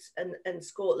moment in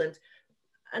Scotland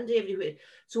and everywhere.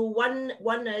 So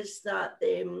one is that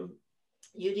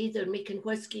you're either making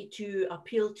whiskey to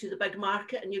appeal to the big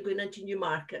market, and you're going into new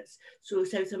markets. So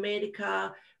South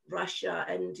America, Russia,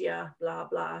 India, blah,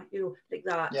 blah, like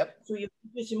that. So you're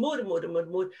producing more and more and more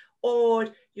and more, or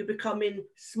you're becoming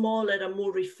smaller and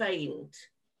more refined.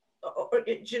 Or,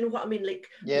 do you know what I mean? Like,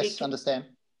 yes, understand.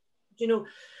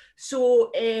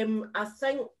 So I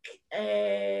think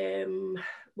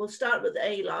we'll start with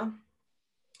Islay.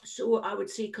 So I would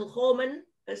say Kilchoman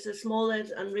is the smaller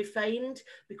and refined,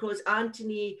 because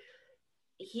Anthony,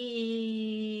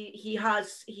 he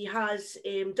has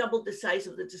doubled the size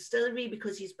of the distillery,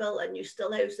 because he's built a new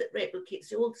still house that replicates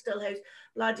the old still house,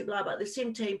 blah blah blah. But at the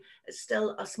same time, it's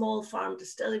still a small farm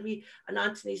distillery, and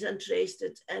Anthony's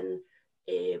interested in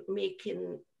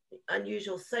making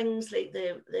unusual things like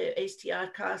the STR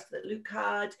cask that Luke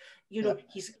had. You know,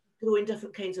 he's growing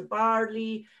different kinds of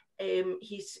barley.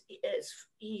 He's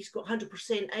got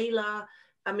 100% Islay.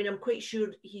 I mean, I'm quite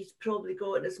sure he's probably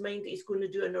got in his mind that he's going to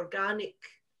do an organic.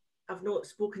 I've not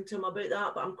spoken to him about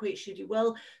that, but I'm quite sure he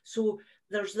will. So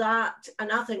there's that,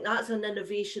 and I think that's an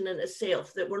innovation in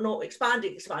itself, that we're not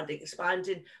expanding.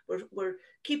 We're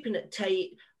keeping it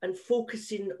tight and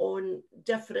focusing on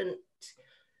different,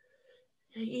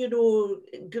 you know,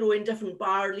 growing different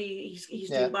barley.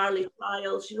 He's doing barley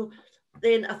trials, you know.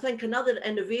 Then I think another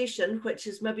innovation, which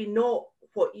is maybe not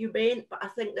what you meant, but I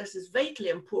think this is vitally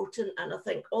important, and I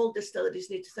think all distilleries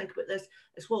need to think about this,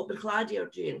 is what Bruichladdich are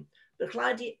doing.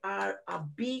 Bruichladdich are a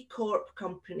B Corp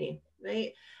company,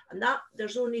 right? And that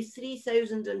there's only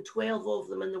 3,012 of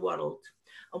them in the world.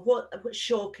 And what's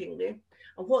shockingly,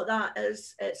 and what that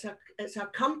is, it's a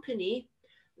company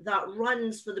that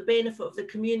runs for the benefit of the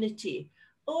community.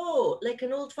 Oh, like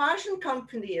an old-fashioned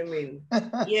company, I mean.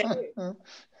 Yeah.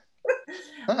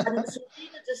 And so being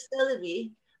a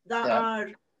distillery that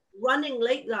are running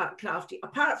like that, Crafty,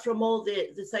 apart from all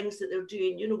the things that they're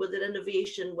doing, you know, with their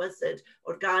innovation with it,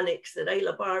 organics, their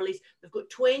Islay barleys, they've got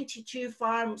 22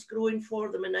 farms growing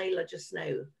for them in Islay just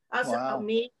now. That's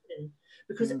amazing,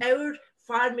 because our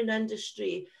farming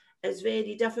industry is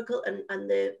very difficult, and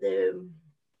the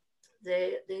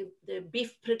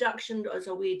beef production is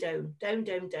a way down.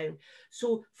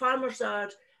 So farmers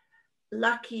are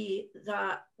lucky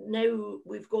that now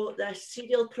we've got this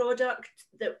cereal product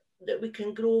that we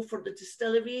can grow for the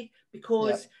distillery,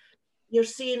 because you're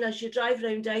seeing, as you drive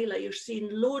around Islay, you're seeing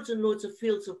loads and loads of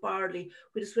fields of barley,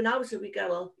 whereas when I was a wee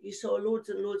girl, you saw loads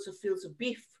and loads of fields of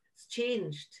beef. It's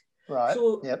changed. Right.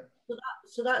 So,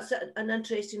 so that's an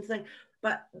interesting thing.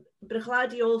 But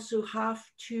Bruichladdich also have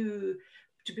to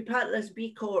be part of this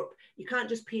B Corp. You can't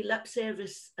just pay lip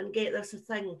service and get this a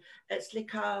thing. It's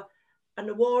like an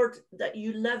award that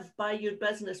you live by your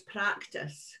business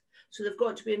practice. So they've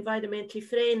got to be environmentally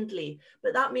friendly,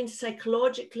 but that means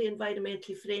psychologically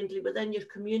environmentally friendly within your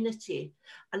community.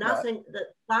 And I think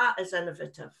that is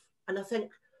innovative. And I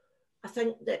think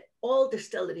that all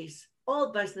distilleries,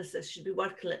 all businesses should be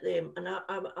working like them. And I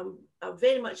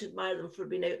very much admire them for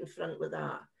being out in front with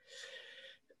that.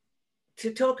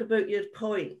 To talk about your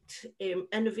point,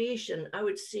 innovation, I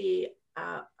would say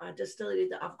a distillery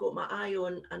that I've got my eye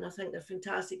on, and I think they're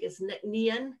fantastic, is Nic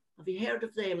Nian. Have you heard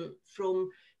of them? From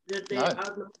the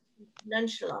Ardnamurchan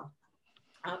Peninsula.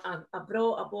 I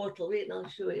brought a bottle. Wait, and I'll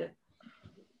show you.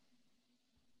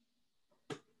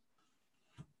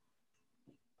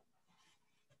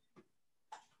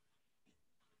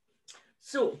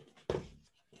 So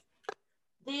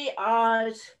they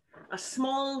are a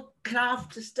small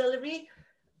craft distillery.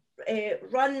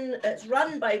 It's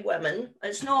run by women.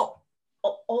 It's not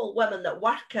all women that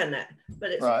work in it, but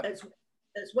it's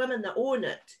women that own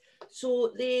it.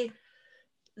 So they're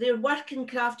working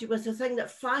crafty with the thing that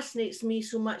fascinates me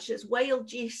so much. It's wild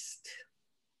yeast.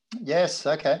 Yes.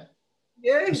 Okay.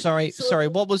 Yeah. Sorry.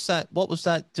 What was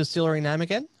that distillery name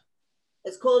again?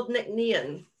 It's called Nic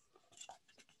Nian.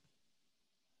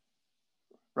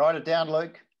 Write it down,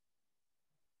 Luke.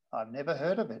 I've never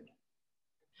heard of it.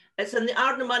 It's in the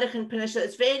Ardnamurchan Peninsula.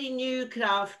 It's very new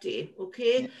crafty,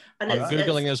 okay? And I'm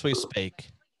Googling as we speak.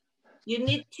 You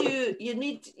need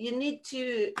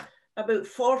to about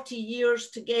 40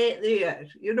 years to get there.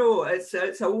 You know, it's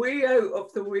a way out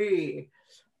of the way.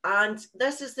 And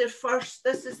this is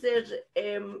their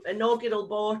inaugural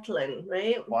bottling,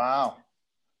 right? Wow.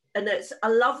 And I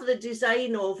love the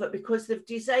design of it, because they've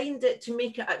designed it to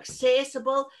make it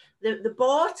accessible. The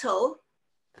bottle,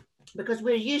 because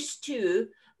we're used to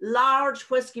large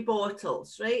whiskey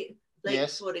bottles, right? Like,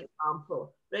 for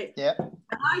example, right? Yeah.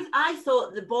 And I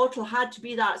thought the bottle had to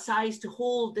be that size to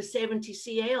hold the 70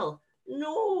 cl.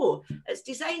 No, it's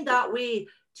designed that way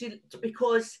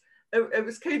because it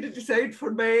was kind of designed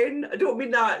for men. I don't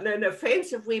mean that in an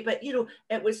offensive way, but you know,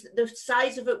 the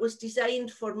size of it was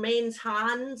designed for men's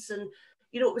hands, and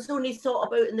you know, it was only thought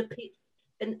about in the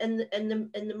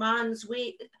man's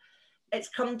way. It's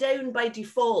come down by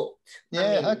default.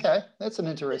 Yeah, okay, that's an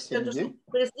interesting view.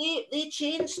 Whereas they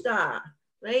changed that,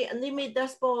 right, and they made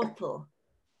this bottle,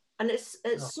 and it's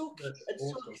so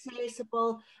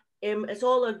accessible. It's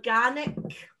all organic,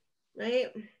 right?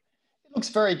 It looks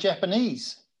very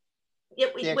Japanese.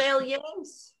 Yeah, well,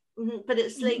 yes, but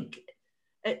it's like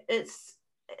it's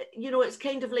you know, it's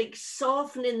kind of like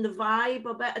softening the vibe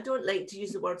a bit. I don't like to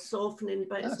use the word softening,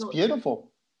 but it's not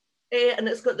beautiful. And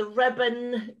it's got the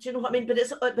ribbon. Do you know what I mean? But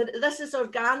this is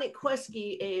organic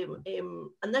whiskey,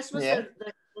 and this was the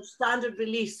standard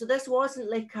release. So this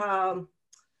wasn't like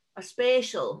a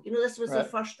special. You know, this was the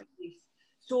first release.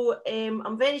 So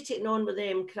I'm very taken on with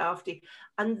them, Crafty,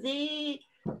 and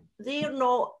they're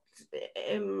not.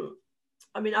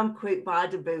 I mean, I'm quite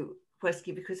bad about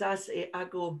whiskey because I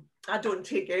don't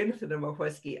take anything in my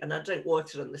whiskey, and I drink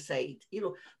water on the side. You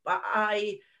know, but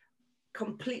I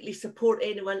completely support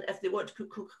anyone if they want to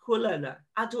put Coca-Cola in it.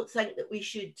 I don't think that we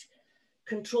should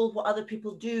control what other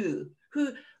people do.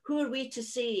 Who are we to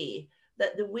say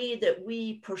that the way that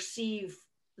we perceive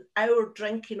our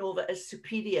drinking of it is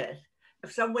superior?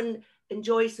 If someone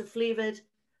enjoys the flavoured,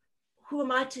 who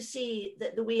am I to say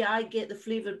that the way I get the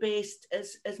flavour based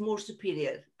is more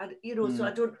superior? You know,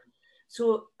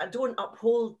 so I don't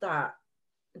uphold that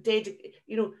dictated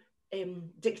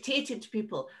to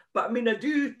people. But I mean, I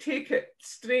do take it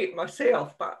straight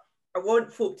myself, but I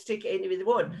want folk to take it any way they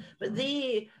want. But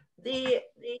their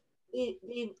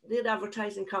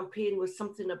advertising campaign was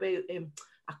something about a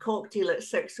cocktail at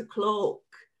 6 o'clock.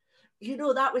 You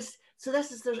know, that was, so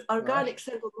this is the organic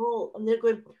single malt, and they're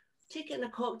going, take it in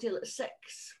a cocktail at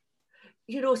 6.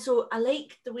 You know, so I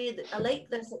like the way that, I like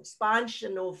this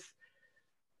expansion of,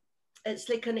 it's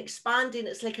like an expanding,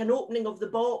 it's like an opening of the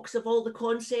box of all the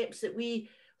concepts that we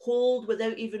hold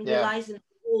without even realising we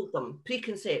hold them,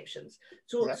 preconceptions.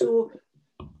 So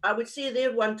I would say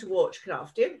they're one to watch,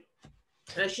 Crafty.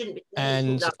 I shouldn't be.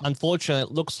 And unfortunately,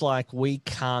 it looks like we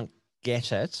can't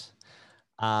get it.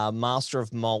 Master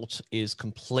of Malt is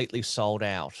completely sold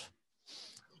out.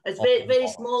 It's very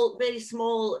small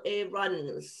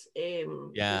runs.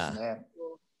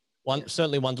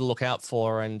 Certainly one to look out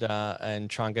for and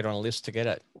try and get on a list to get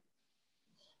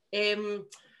it.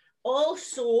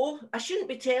 Also, I shouldn't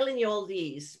be telling you all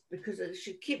these because I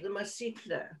should keep them a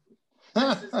secret.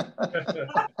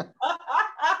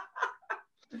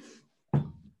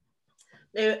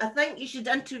 Now, I think you should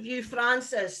interview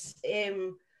Francis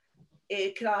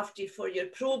Crafty for your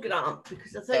programme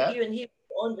because I think you and he get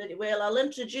on very well. I'll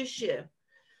introduce you.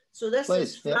 So this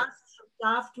is Francis from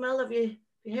Daftmill. Have you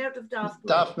heard of Daftmill?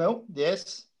 Daftmill,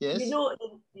 yes. You know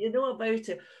about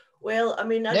it. Well, I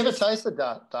mean, never tasted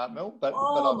Daftmill, but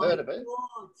I've heard of it.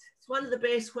 God. It's one of the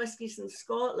best whiskies in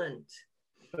Scotland,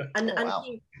 and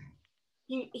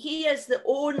he is the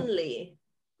only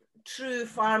true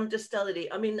farm distillery.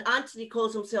 I mean, Anthony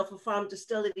calls himself a farm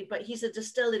distillery, but he's a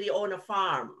distillery on a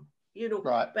farm. You know,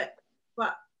 right?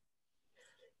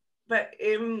 But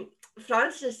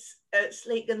Francis, it's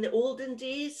like in the olden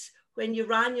days when you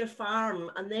ran your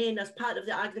farm, and then as part of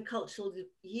the agricultural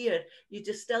year, you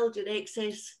distilled your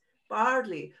excess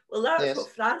barley. Well, that's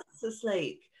what Francis is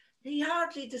like. He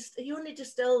only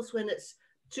distills when it's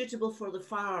suitable for the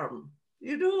farm.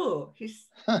 You know, he's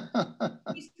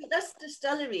this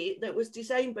distillery that was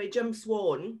designed by Jim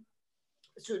Swan.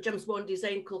 So Jim Swan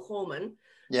designed Kilchoman.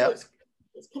 Yeah. So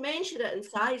it's commensurate in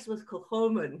size with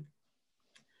Kilchoman.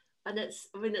 And it's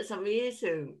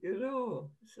amazing, you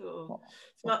know. So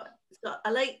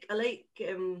I like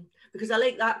because I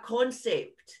like that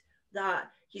concept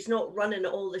that he's not running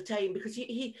it all the time, because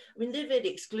I mean, they're very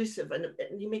exclusive and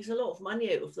he makes a lot of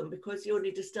money out of them because he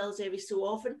only distills every so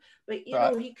often. But you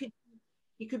know, he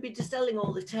could be distilling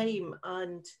all the time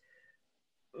and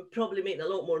probably making a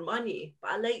lot more money.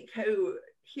 But I like how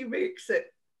he makes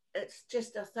it. It's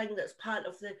just a thing that's part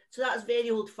of so that's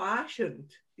very old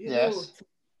fashioned, you know.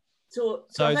 So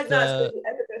I think that's really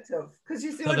innovative because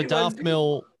he's the only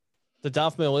one. The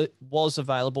Daftmill was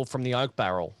available from the Oak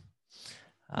Barrel,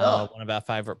 one of our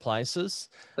favourite places.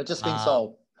 But just been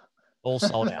sold. All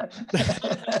sold out.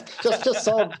 just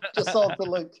sold to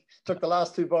Luke. Took the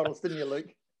last 2 bottles, didn't you,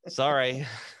 Luke? Sorry.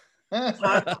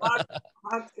 hard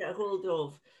to get a hold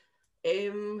of.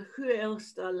 Who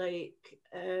else do I like?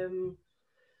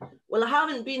 Well, I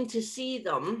haven't been to see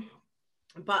them,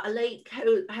 but I like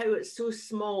how it's so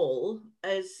small.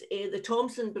 Is the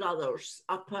Thompson brothers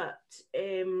up at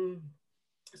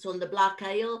so on the Black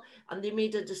Isle, and they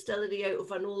made a distillery out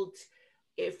of an old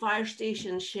fire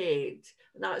station shed,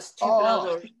 and that's 2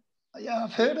 brothers. Yeah,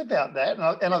 I've heard about that,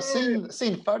 and I've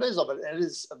seen photos of it. It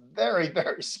is very,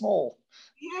 very small.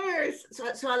 Yes,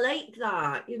 so I like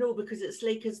that, you know, because it's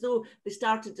like as though they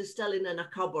started distilling in a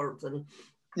cupboard. And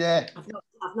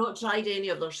I've not tried any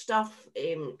of their stuff,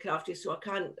 Crafty, so I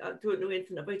don't know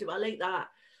anything about it, but I like that.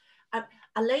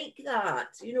 I like that,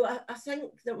 you know. I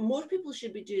think that more people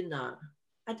should be doing that.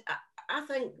 I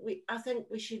think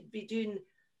we should be doing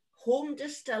home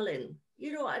distilling,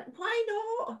 you know. Why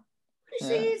not? Who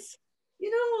says? You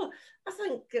know, I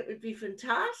think it would be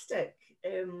fantastic.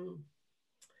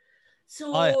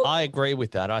 So I agree with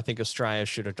that. I think Australia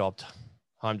should adopt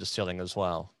home distilling as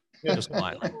well. Just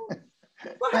quietly.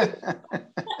 In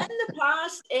the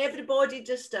past, everybody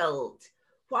distilled.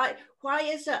 Why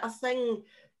is it a thing?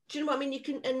 Do you know what I mean? You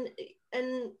can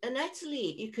in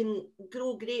Italy, you can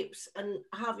grow grapes and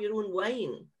have your own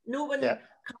wine. No one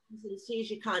comes and says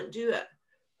you can't do it.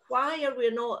 Why are we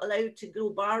not allowed to grow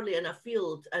barley in a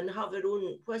field and have our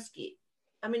own whiskey?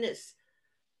 I mean,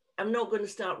 I'm not going to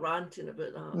start ranting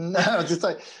about that. No, just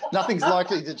like nothing's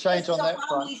likely to change on that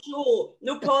front. Show,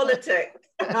 no politics.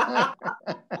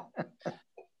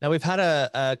 Now, we've had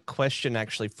a question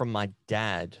actually from my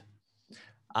dad.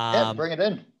 Bring it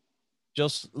in.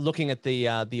 Just looking at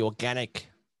the organic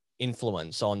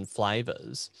influence on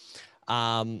flavors,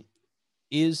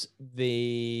 is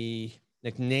the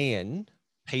Nean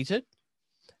peated,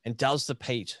 and does the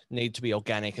peat need to be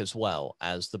organic as well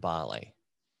as the barley?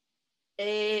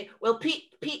 Well,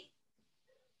 peat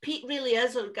really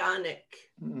is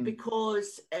organic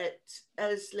because it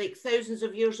is like thousands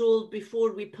of years old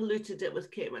before we polluted it with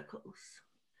chemicals.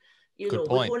 Good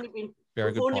point. We've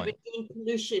only been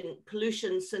doing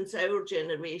pollution since our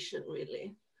generation,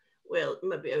 really. Well,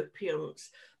 maybe our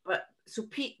parents. But so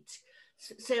peat,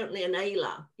 certainly in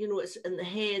Islay, it's in the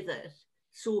heather.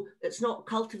 So it's not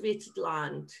cultivated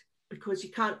land because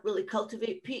you can't really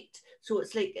cultivate peat. So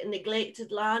it's like a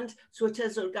neglected land. So it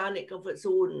is organic of its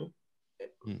own.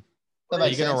 Are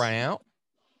you going to run out?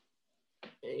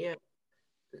 Yeah.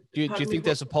 Do you think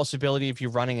there's a possibility of you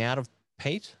running out of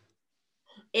peat?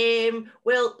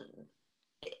 Well,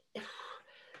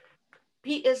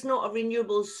 peat is not a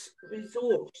renewables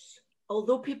resource,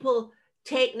 although people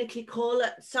technically call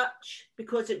it such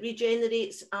because it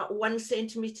regenerates at 1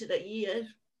 centimetre a year,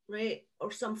 right,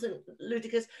 or something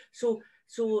ludicrous. So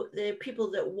the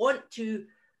people that want to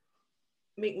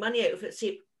make money out of it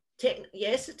say,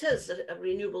 yes, it is a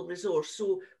renewable resource,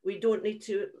 so we don't need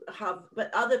to have,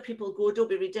 but other people go, don't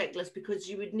be ridiculous, because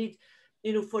you would need,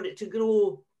 for it to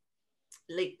grow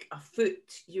like a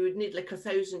foot, you would need like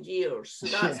 1,000 years. So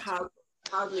that's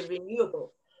hardly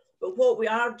renewable. But what we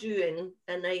are doing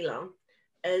in Islay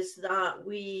is that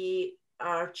we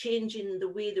are changing the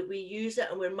way that we use it,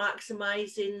 and we're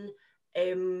maximising,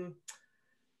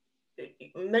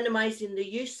 minimising the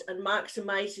use and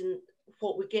maximising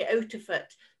what we get out of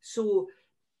it. So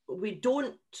we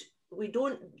don't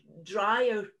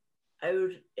dry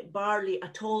our barley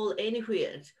at all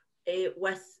anywhere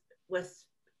with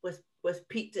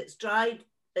peat. It's dried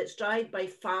by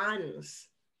fans.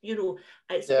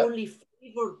 It's only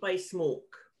flavoured by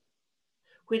smoke.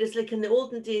 Whereas, like in the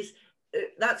olden days,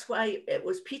 that's why it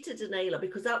was peated in Islay,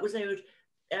 because that was our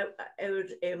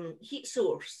heat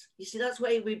source. You see, that's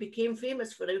why we became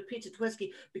famous for our peated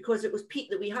whiskey, because it was peat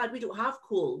that we had. We don't have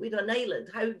coal. We're an island.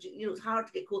 It's hard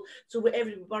to get coal. So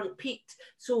everyone burnt peat.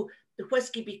 So the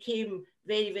whiskey became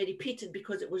very, very peated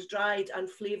because it was dried and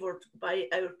flavoured by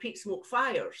our peat smoke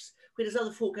fires. Whereas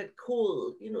other folk had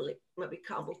coal, like maybe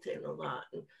Campbelltown or that,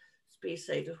 and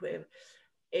Speyside or whatever.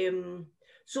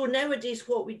 So nowadays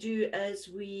what we do is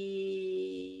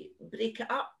we break it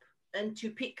up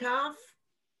into peat calf,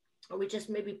 or we just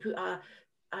maybe put a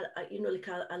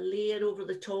layer over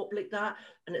the top like that,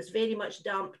 and it's very much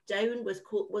damped down with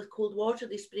cold water.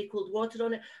 They spray cold water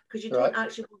on it because you don't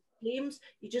actually want flames.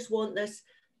 You just want this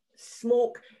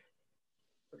smoke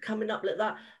coming up like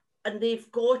that. And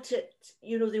they've got it,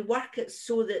 they work it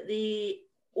so that they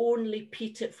only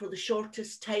peat it for the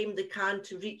shortest time they can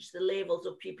to reach the levels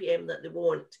of ppm that they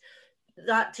want.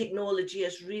 That technology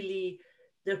is really,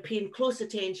 they're paying close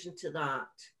attention to that.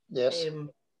 Yes.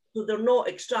 So they're not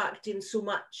extracting so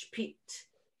much peat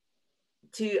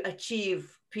to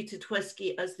achieve peated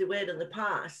whiskey as they were in the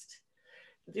past.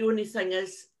 The only thing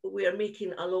is we're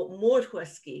making a lot more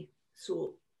whiskey.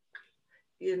 So,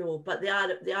 but they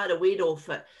are aware of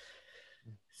it.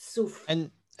 So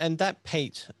and that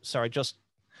peat, sorry, just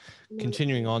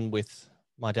continuing on with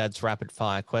my dad's rapid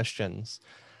fire questions.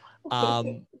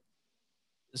 So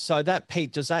that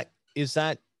peat, is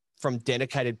that from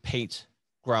dedicated peat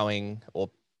growing or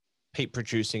peat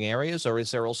producing areas, or is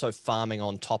there also farming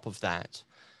on top of that?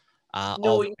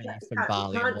 No, and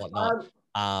barley and whatnot.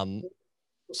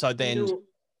 So then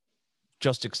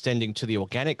just extending to the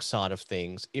organic side of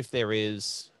things, if there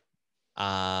is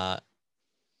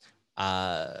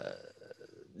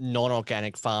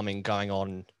non-organic farming going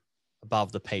on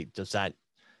above the peat, does that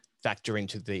factor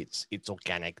into its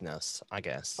organicness, I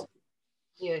guess?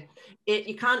 Yeah,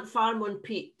 you can't farm on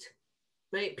peat,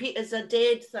 right? Peat is a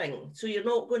dead thing, so you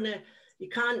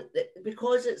can't,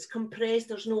 because it's compressed,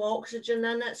 there's no oxygen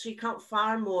in it, so you can't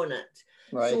farm on it.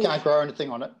 Right, so, you can't grow anything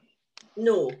on it.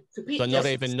 No. So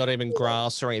not even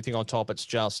grass or anything on top, it's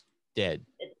just dead.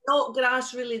 It's not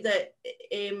grass really that,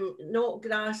 not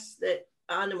grass that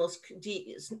animals could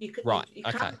eat. You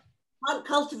can't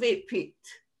cultivate peat.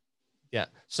 Yeah.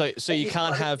 So you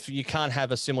can't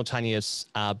have a simultaneous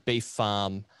beef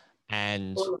farm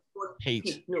and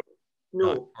peat.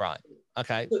 No. Right.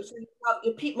 Okay. So you have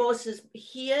your peat mosses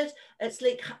here. It's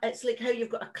like how you've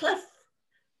got a cliff,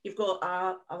 you've got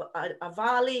a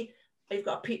valley, you've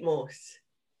got a peat moss.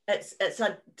 It's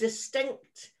a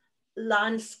distinct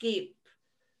landscape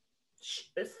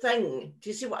thing. Do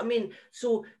you see what I mean?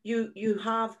 So you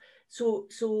have so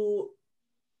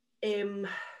they're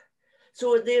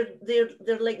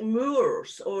like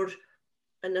moors, or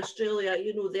in Australia,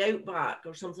 you know, the outback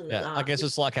or something like that. I guess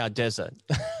it's like our desert.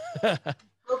 Well,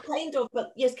 kind of,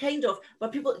 but yes, kind of.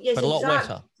 But people, yes, but a lot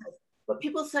exactly. wetter. But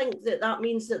people think that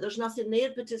means that there's nothing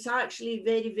there, but it's actually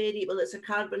very, very, well, it's a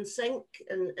carbon sink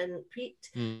in peat.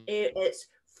 It's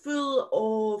full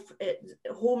of,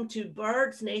 home to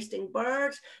birds, nesting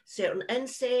birds, certain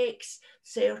insects,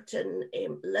 certain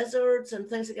lizards and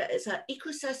things like that. It's an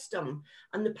ecosystem,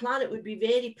 and the planet would be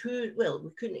very poor. Well,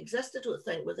 we couldn't exist, I don't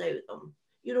think, without them,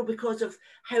 you know, because of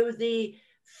how they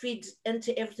feed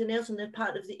into everything else, and they're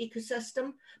part of the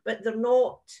ecosystem, but they're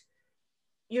not,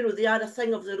 you know, they are a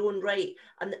thing of their own right,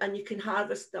 and you can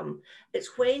harvest them.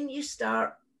 It's when you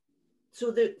start,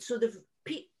 so the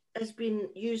peat has been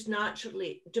used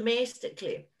naturally,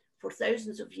 domestically, for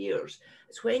thousands of years.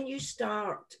 It's when you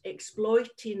start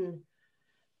exploiting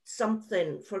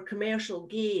something for commercial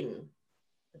gain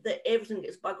that everything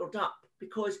gets buggered up,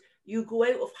 because you go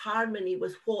out of harmony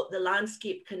with what the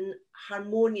landscape can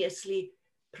harmoniously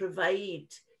provide.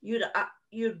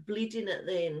 You're bleeding it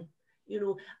then, you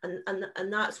know,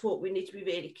 and that's what we need to be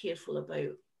very careful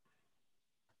about.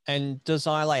 And does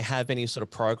Islay have any sort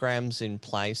of programs in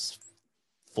place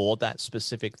for that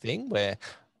specific thing, where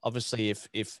obviously if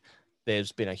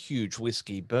there's been a huge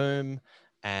whiskey boom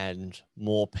and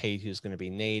more peat is going to be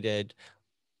needed,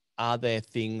 are there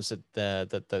things that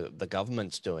the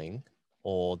government's doing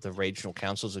or the regional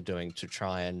councils are doing to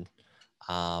try and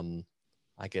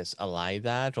I guess allay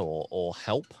that or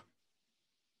help?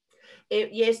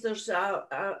 Yes, there's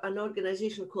an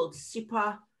organisation called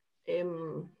SEPA,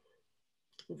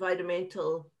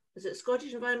 Environmental, is it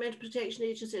Scottish Environmental Protection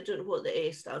Agency? I don't know what the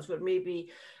S stands for.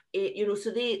 Maybe, you know, so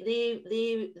they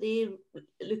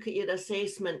look at your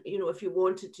assessment. You know, if you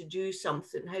wanted to do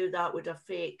something, how that would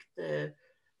affect the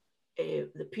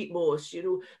peat moss. You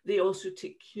know, they also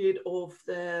take care of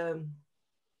the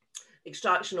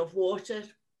extraction of water.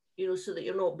 You know, so that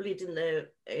you're not bleeding the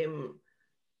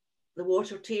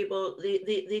water table.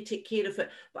 They take care of it.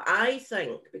 But I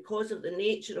think because of the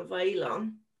nature of Islay,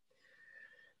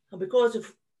 and because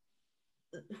of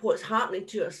what's happening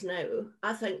to us now,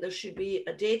 I think there should be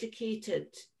a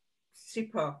dedicated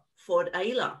SEPA for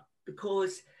Islay,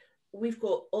 because we've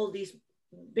got all these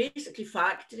basically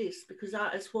factories, because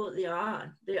that is what they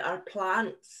are. They are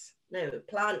plants now.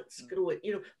 Plants growing,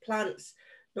 you know, plants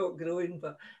not growing,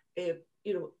 but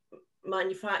you know,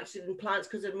 manufacturing plants,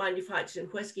 because they're manufacturing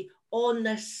whiskey on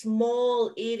this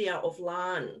small area of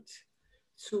land.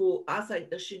 So I think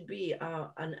there should be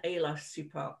an Islay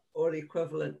SEPA or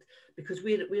equivalent, because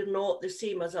we're not the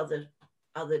same as other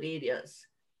areas,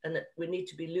 and we need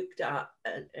to be looked at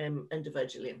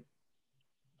individually.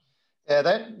 Yeah,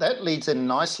 that leads in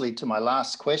nicely to my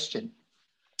last question,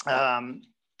 and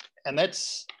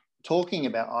that's talking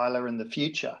about Islay in the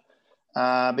future,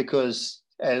 because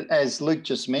as Luke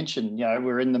just mentioned, you know,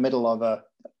 we're in the middle of a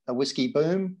whiskey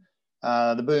boom.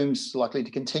 The boom's likely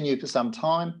to continue for some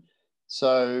time.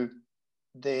 So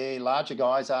the larger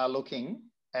guys are looking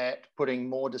at putting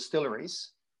more distilleries,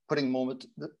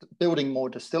 building more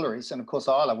distilleries. And of course,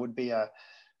 Islay would be a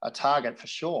target for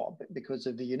sure, because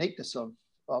of the uniqueness of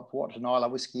what an Islay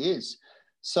whiskey is.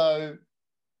 So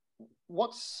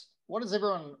what does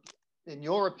everyone, in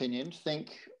your opinion,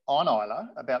 think on Islay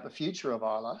about the future of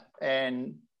Islay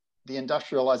and the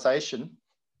industrialisation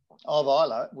of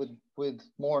Islay with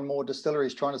more and more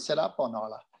distilleries trying to set up on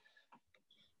Islay?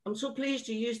 I'm so pleased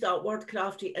you used that word,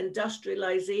 Crafty,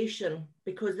 industrialisation,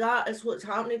 because that is what's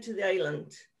happening to the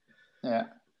island. Yeah.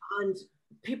 And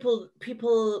people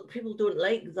don't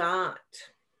like that.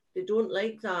 They don't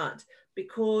like that,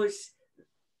 because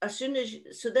as soon as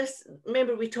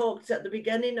remember we talked at the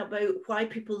beginning about why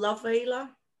people love Islay?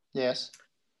 Yes.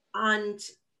 And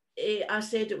I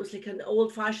said it was like an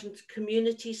old-fashioned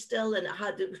community still, and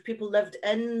it was people lived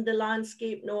in the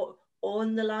landscape, not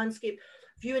on the landscape.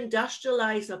 If you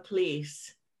industrialize a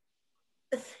place,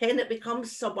 then it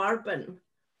becomes suburban.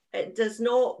 It does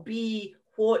not be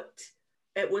what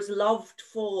it was loved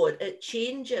for. It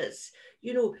changes.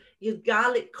 You know, your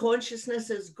Gaelic consciousness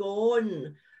is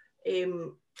gone.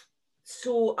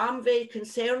 So I'm very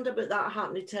concerned about that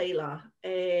happening to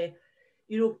Islay.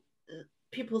 You know,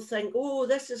 people think, oh,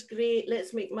 this is great,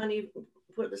 let's make money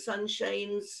where the sun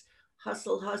shines,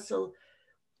 hustle, hustle.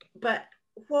 But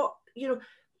what, you know,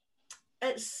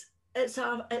 it's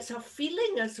a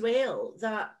feeling as well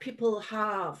that people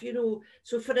have, you know.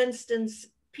 So for instance,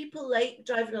 people like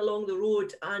driving along the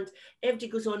road, and everybody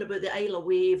goes on about the Islay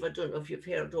wave. I don't know if you've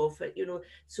heard of it, you know.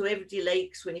 So everybody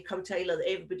likes when you come to Islay that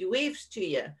everybody waves to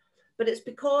you. But it's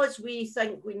because we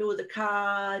think we know the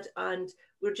card and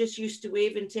we're just used to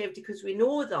waving to everybody because we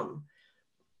know them.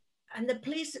 And the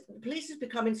place is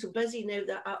becoming so busy now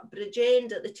that at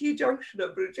Bridgend, at the T-junction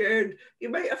at Bridgend, you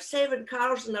might have 7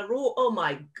 cars in a row. Oh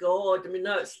my God, I mean,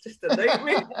 that's just a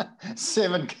nightmare.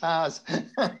 7 cars.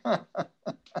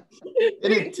 you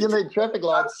need traffic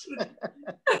lights.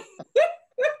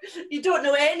 You don't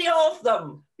know any of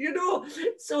them, you know.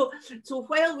 So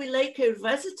while we like our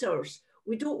visitors,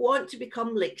 we don't want to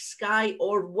become like Skye,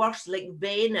 or worse, like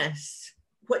Venice,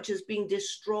 which is being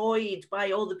destroyed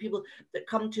by all the people that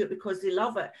come to it because they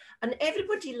love it. And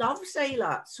everybody loves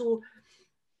Islay, so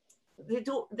they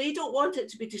don't want it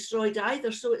to be destroyed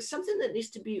either. So it's something that needs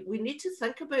to be, we need to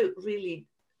think about really,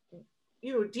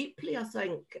 you know, deeply, I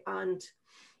think. And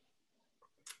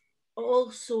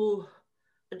also,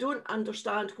 I don't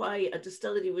understand why a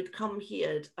distillery would come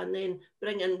here and then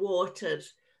bring in water,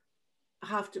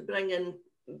 have to bring in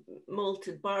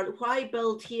malted barley. Why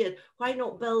build here? Why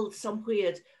not build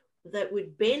somewhere that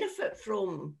would benefit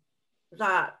from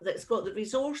that, that's got the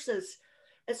resources?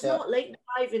 It's not like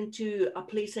driving to a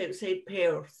place outside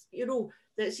Perth, you know,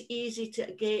 that's easy to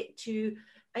get to.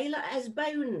 Islay is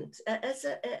bound. It is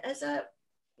a,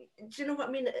 do you know what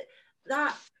I mean?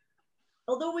 That,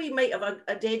 although we might have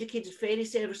a dedicated ferry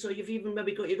service, or you've even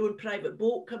maybe got your own private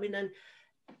boat coming in,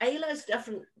 Islay is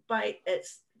different by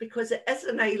its, because it is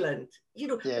an island, you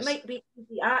know. It might be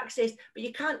easy access, but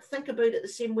you can't think about it the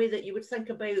same way that you would think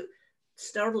about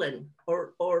Stirling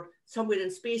or somewhere in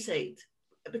Speyside,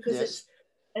 because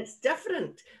it's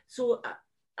different. So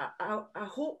I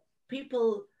hope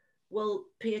people will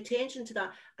pay attention to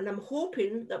that. And I'm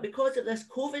hoping that because of this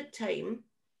COVID time,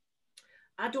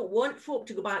 I don't want folk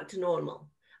to go back to normal.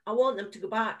 I want them to go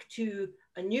back to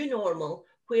a new normal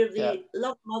where they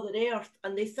love Mother Earth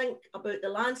and they think about the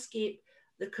landscape,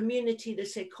 the community, the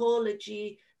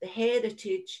psychology, the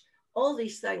heritage, all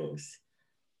these things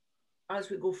as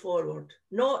we go forward.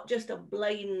 Not just a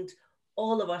blind,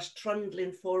 all of us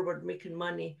trundling forward making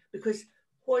money, because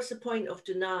what's the point of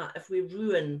doing that if we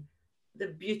ruin the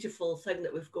beautiful thing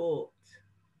that we've got?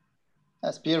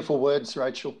 That's beautiful words,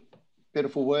 Rachel.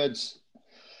 Beautiful words.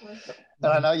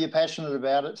 And I know you're passionate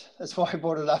about it. That's why I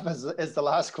brought it up as the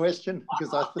last question,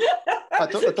 because I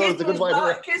thought it was a good way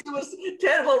to... In case it was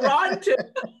terrible ranting.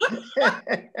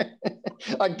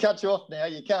 I can cut you off now.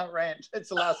 You can't rant. It's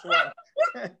the last one.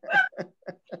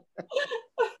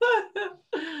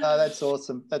 Oh, that's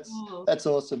awesome. That's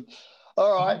awesome.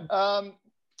 All right.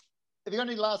 Have you got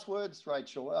any last words,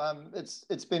 Rachel?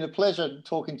 It's been a pleasure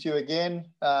talking to you again.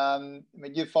 I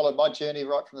mean, you've followed my journey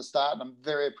right from the start, and I'm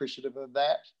very appreciative of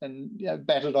that, and, you know,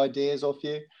 batted ideas off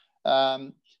you.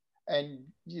 And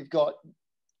you've got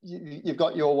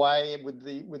your way with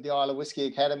the Islay Whisky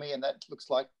Academy, and that looks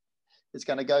like it's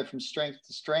going to go from strength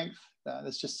to strength.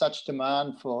 There's just such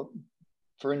demand for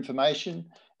information,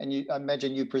 and I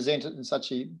imagine you present it in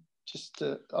such a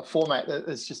format that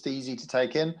it's just easy to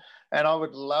take in. And I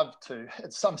would love to,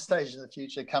 at some stage in the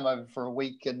future, come over for a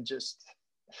week and just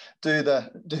do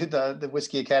the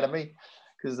Whisky Academy,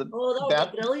 because that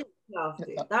would be brilliant.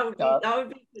 That would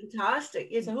be fantastic.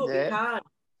 Yes, I hope you can.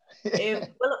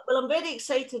 Well, I'm very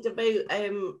excited about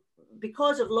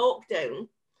because of lockdown.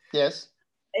 Yes.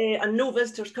 And no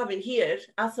visitors coming here.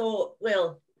 I thought,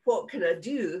 well, what can I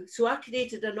do? So I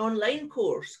created an online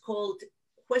course called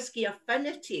Whisky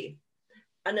Affinity.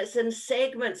 And it's in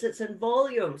segments, it's in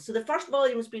volumes. So the first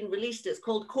volume's been released, it's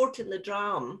called Courting the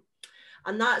Dram.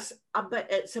 And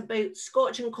it's about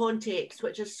Scotch in context,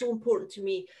 which is so important to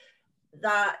me,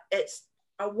 that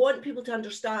I want people to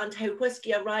understand how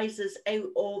whisky arises out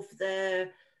of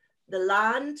the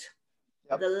land,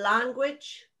 the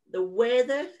language, the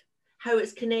weather, how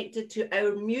it's connected to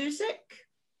our music,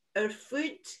 our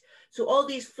food. So all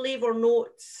these flavor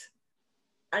notes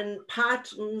and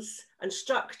patterns and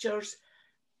structures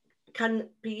can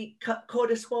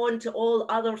correspond to all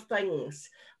other things.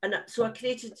 And so I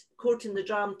created Courting the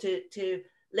Dram to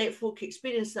let folk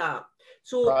experience that.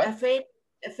 So if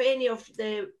any of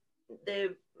the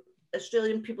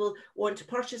Australian people want to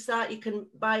purchase that, you can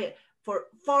buy it for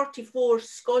 44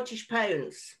 Scottish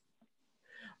pounds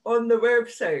on the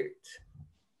website.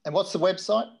 And what's the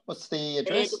website? What's the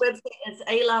address? The website is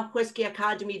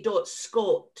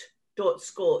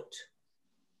islaywhiskyacademy.scot.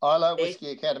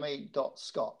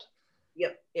 islawhiskeyacademy.scot.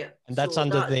 Yep, yeah. And that's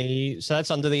under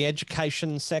the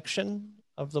education section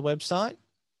of the website.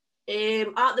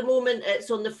 At the moment,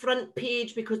 it's on the front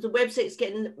page because the website's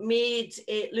getting made.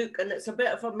 Look, and it's a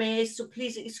bit of a mess, so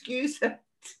please excuse it.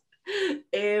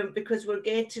 Because we're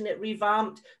getting it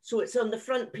revamped, so it's on the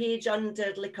front page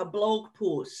under like a blog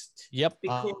post. Yep.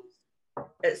 Because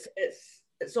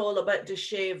it's all a bit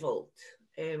dishevelled.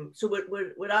 So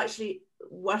we're actually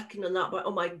working on that. But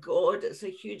oh my God, it's a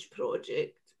huge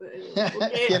project.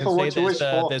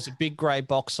 There's a big grey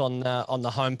box on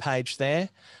the homepage there.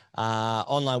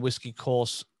 Online whiskey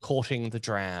course, Courting the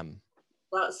Dram.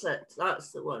 That's it.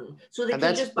 That's the one. So they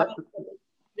can just buy a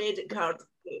credit card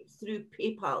through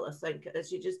PayPal, I think it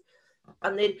is.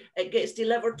 And then it gets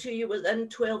delivered to you within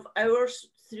 12 hours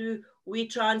through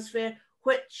WeTransfer,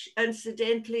 which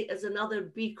incidentally is another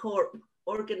B Corp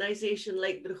organisation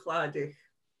like Bruichladdich.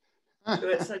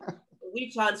 So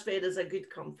WeTransfer is a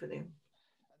good company.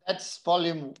 That's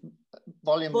volume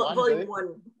one. Volume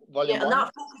one. And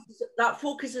that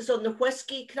focuses on the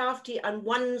whiskey crafty and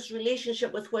one's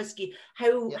relationship with whiskey,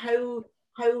 how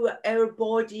our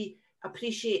body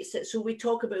appreciates it. So we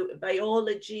talk about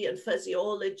biology and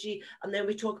physiology, and then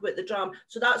we talk about the dram.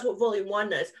 So that's what volume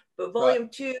one is. But volume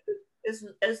two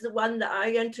is the one that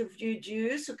I interviewed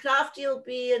you. So crafty will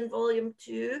be in volume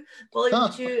two.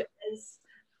 Volume two is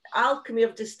alchemy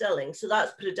of distilling. So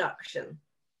that's production.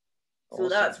 So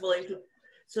that's volume two.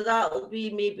 So that'll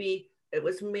be maybe, it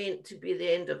was meant to be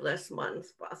the end of this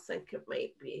month, but I think it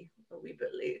might be a wee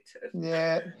bit later.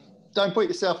 Yeah, don't put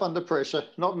yourself under pressure,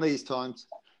 not in these times.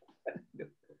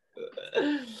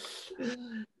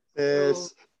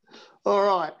 Yes. All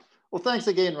right. Well, thanks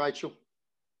again, Rachel.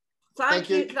 Thank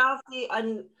you, Crafty.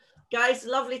 And guys,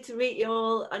 lovely to meet you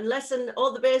all. And listen,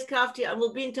 all the best, Crafty, and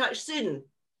we'll be in touch soon.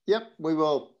 Yep, we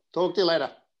will. Talk to you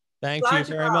later. Thank you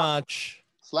very much.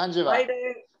 Slàinte mhath.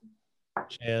 Bye.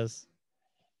 Cheers.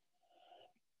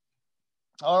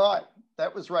 All right,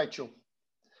 that was Rachel.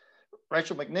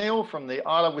 Rachel McNeil from the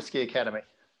Islay Whiskey Academy.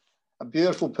 A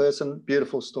beautiful person,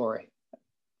 beautiful story.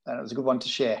 And it was a good one to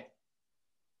share.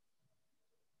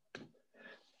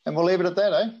 And we'll leave it at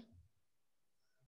that, eh?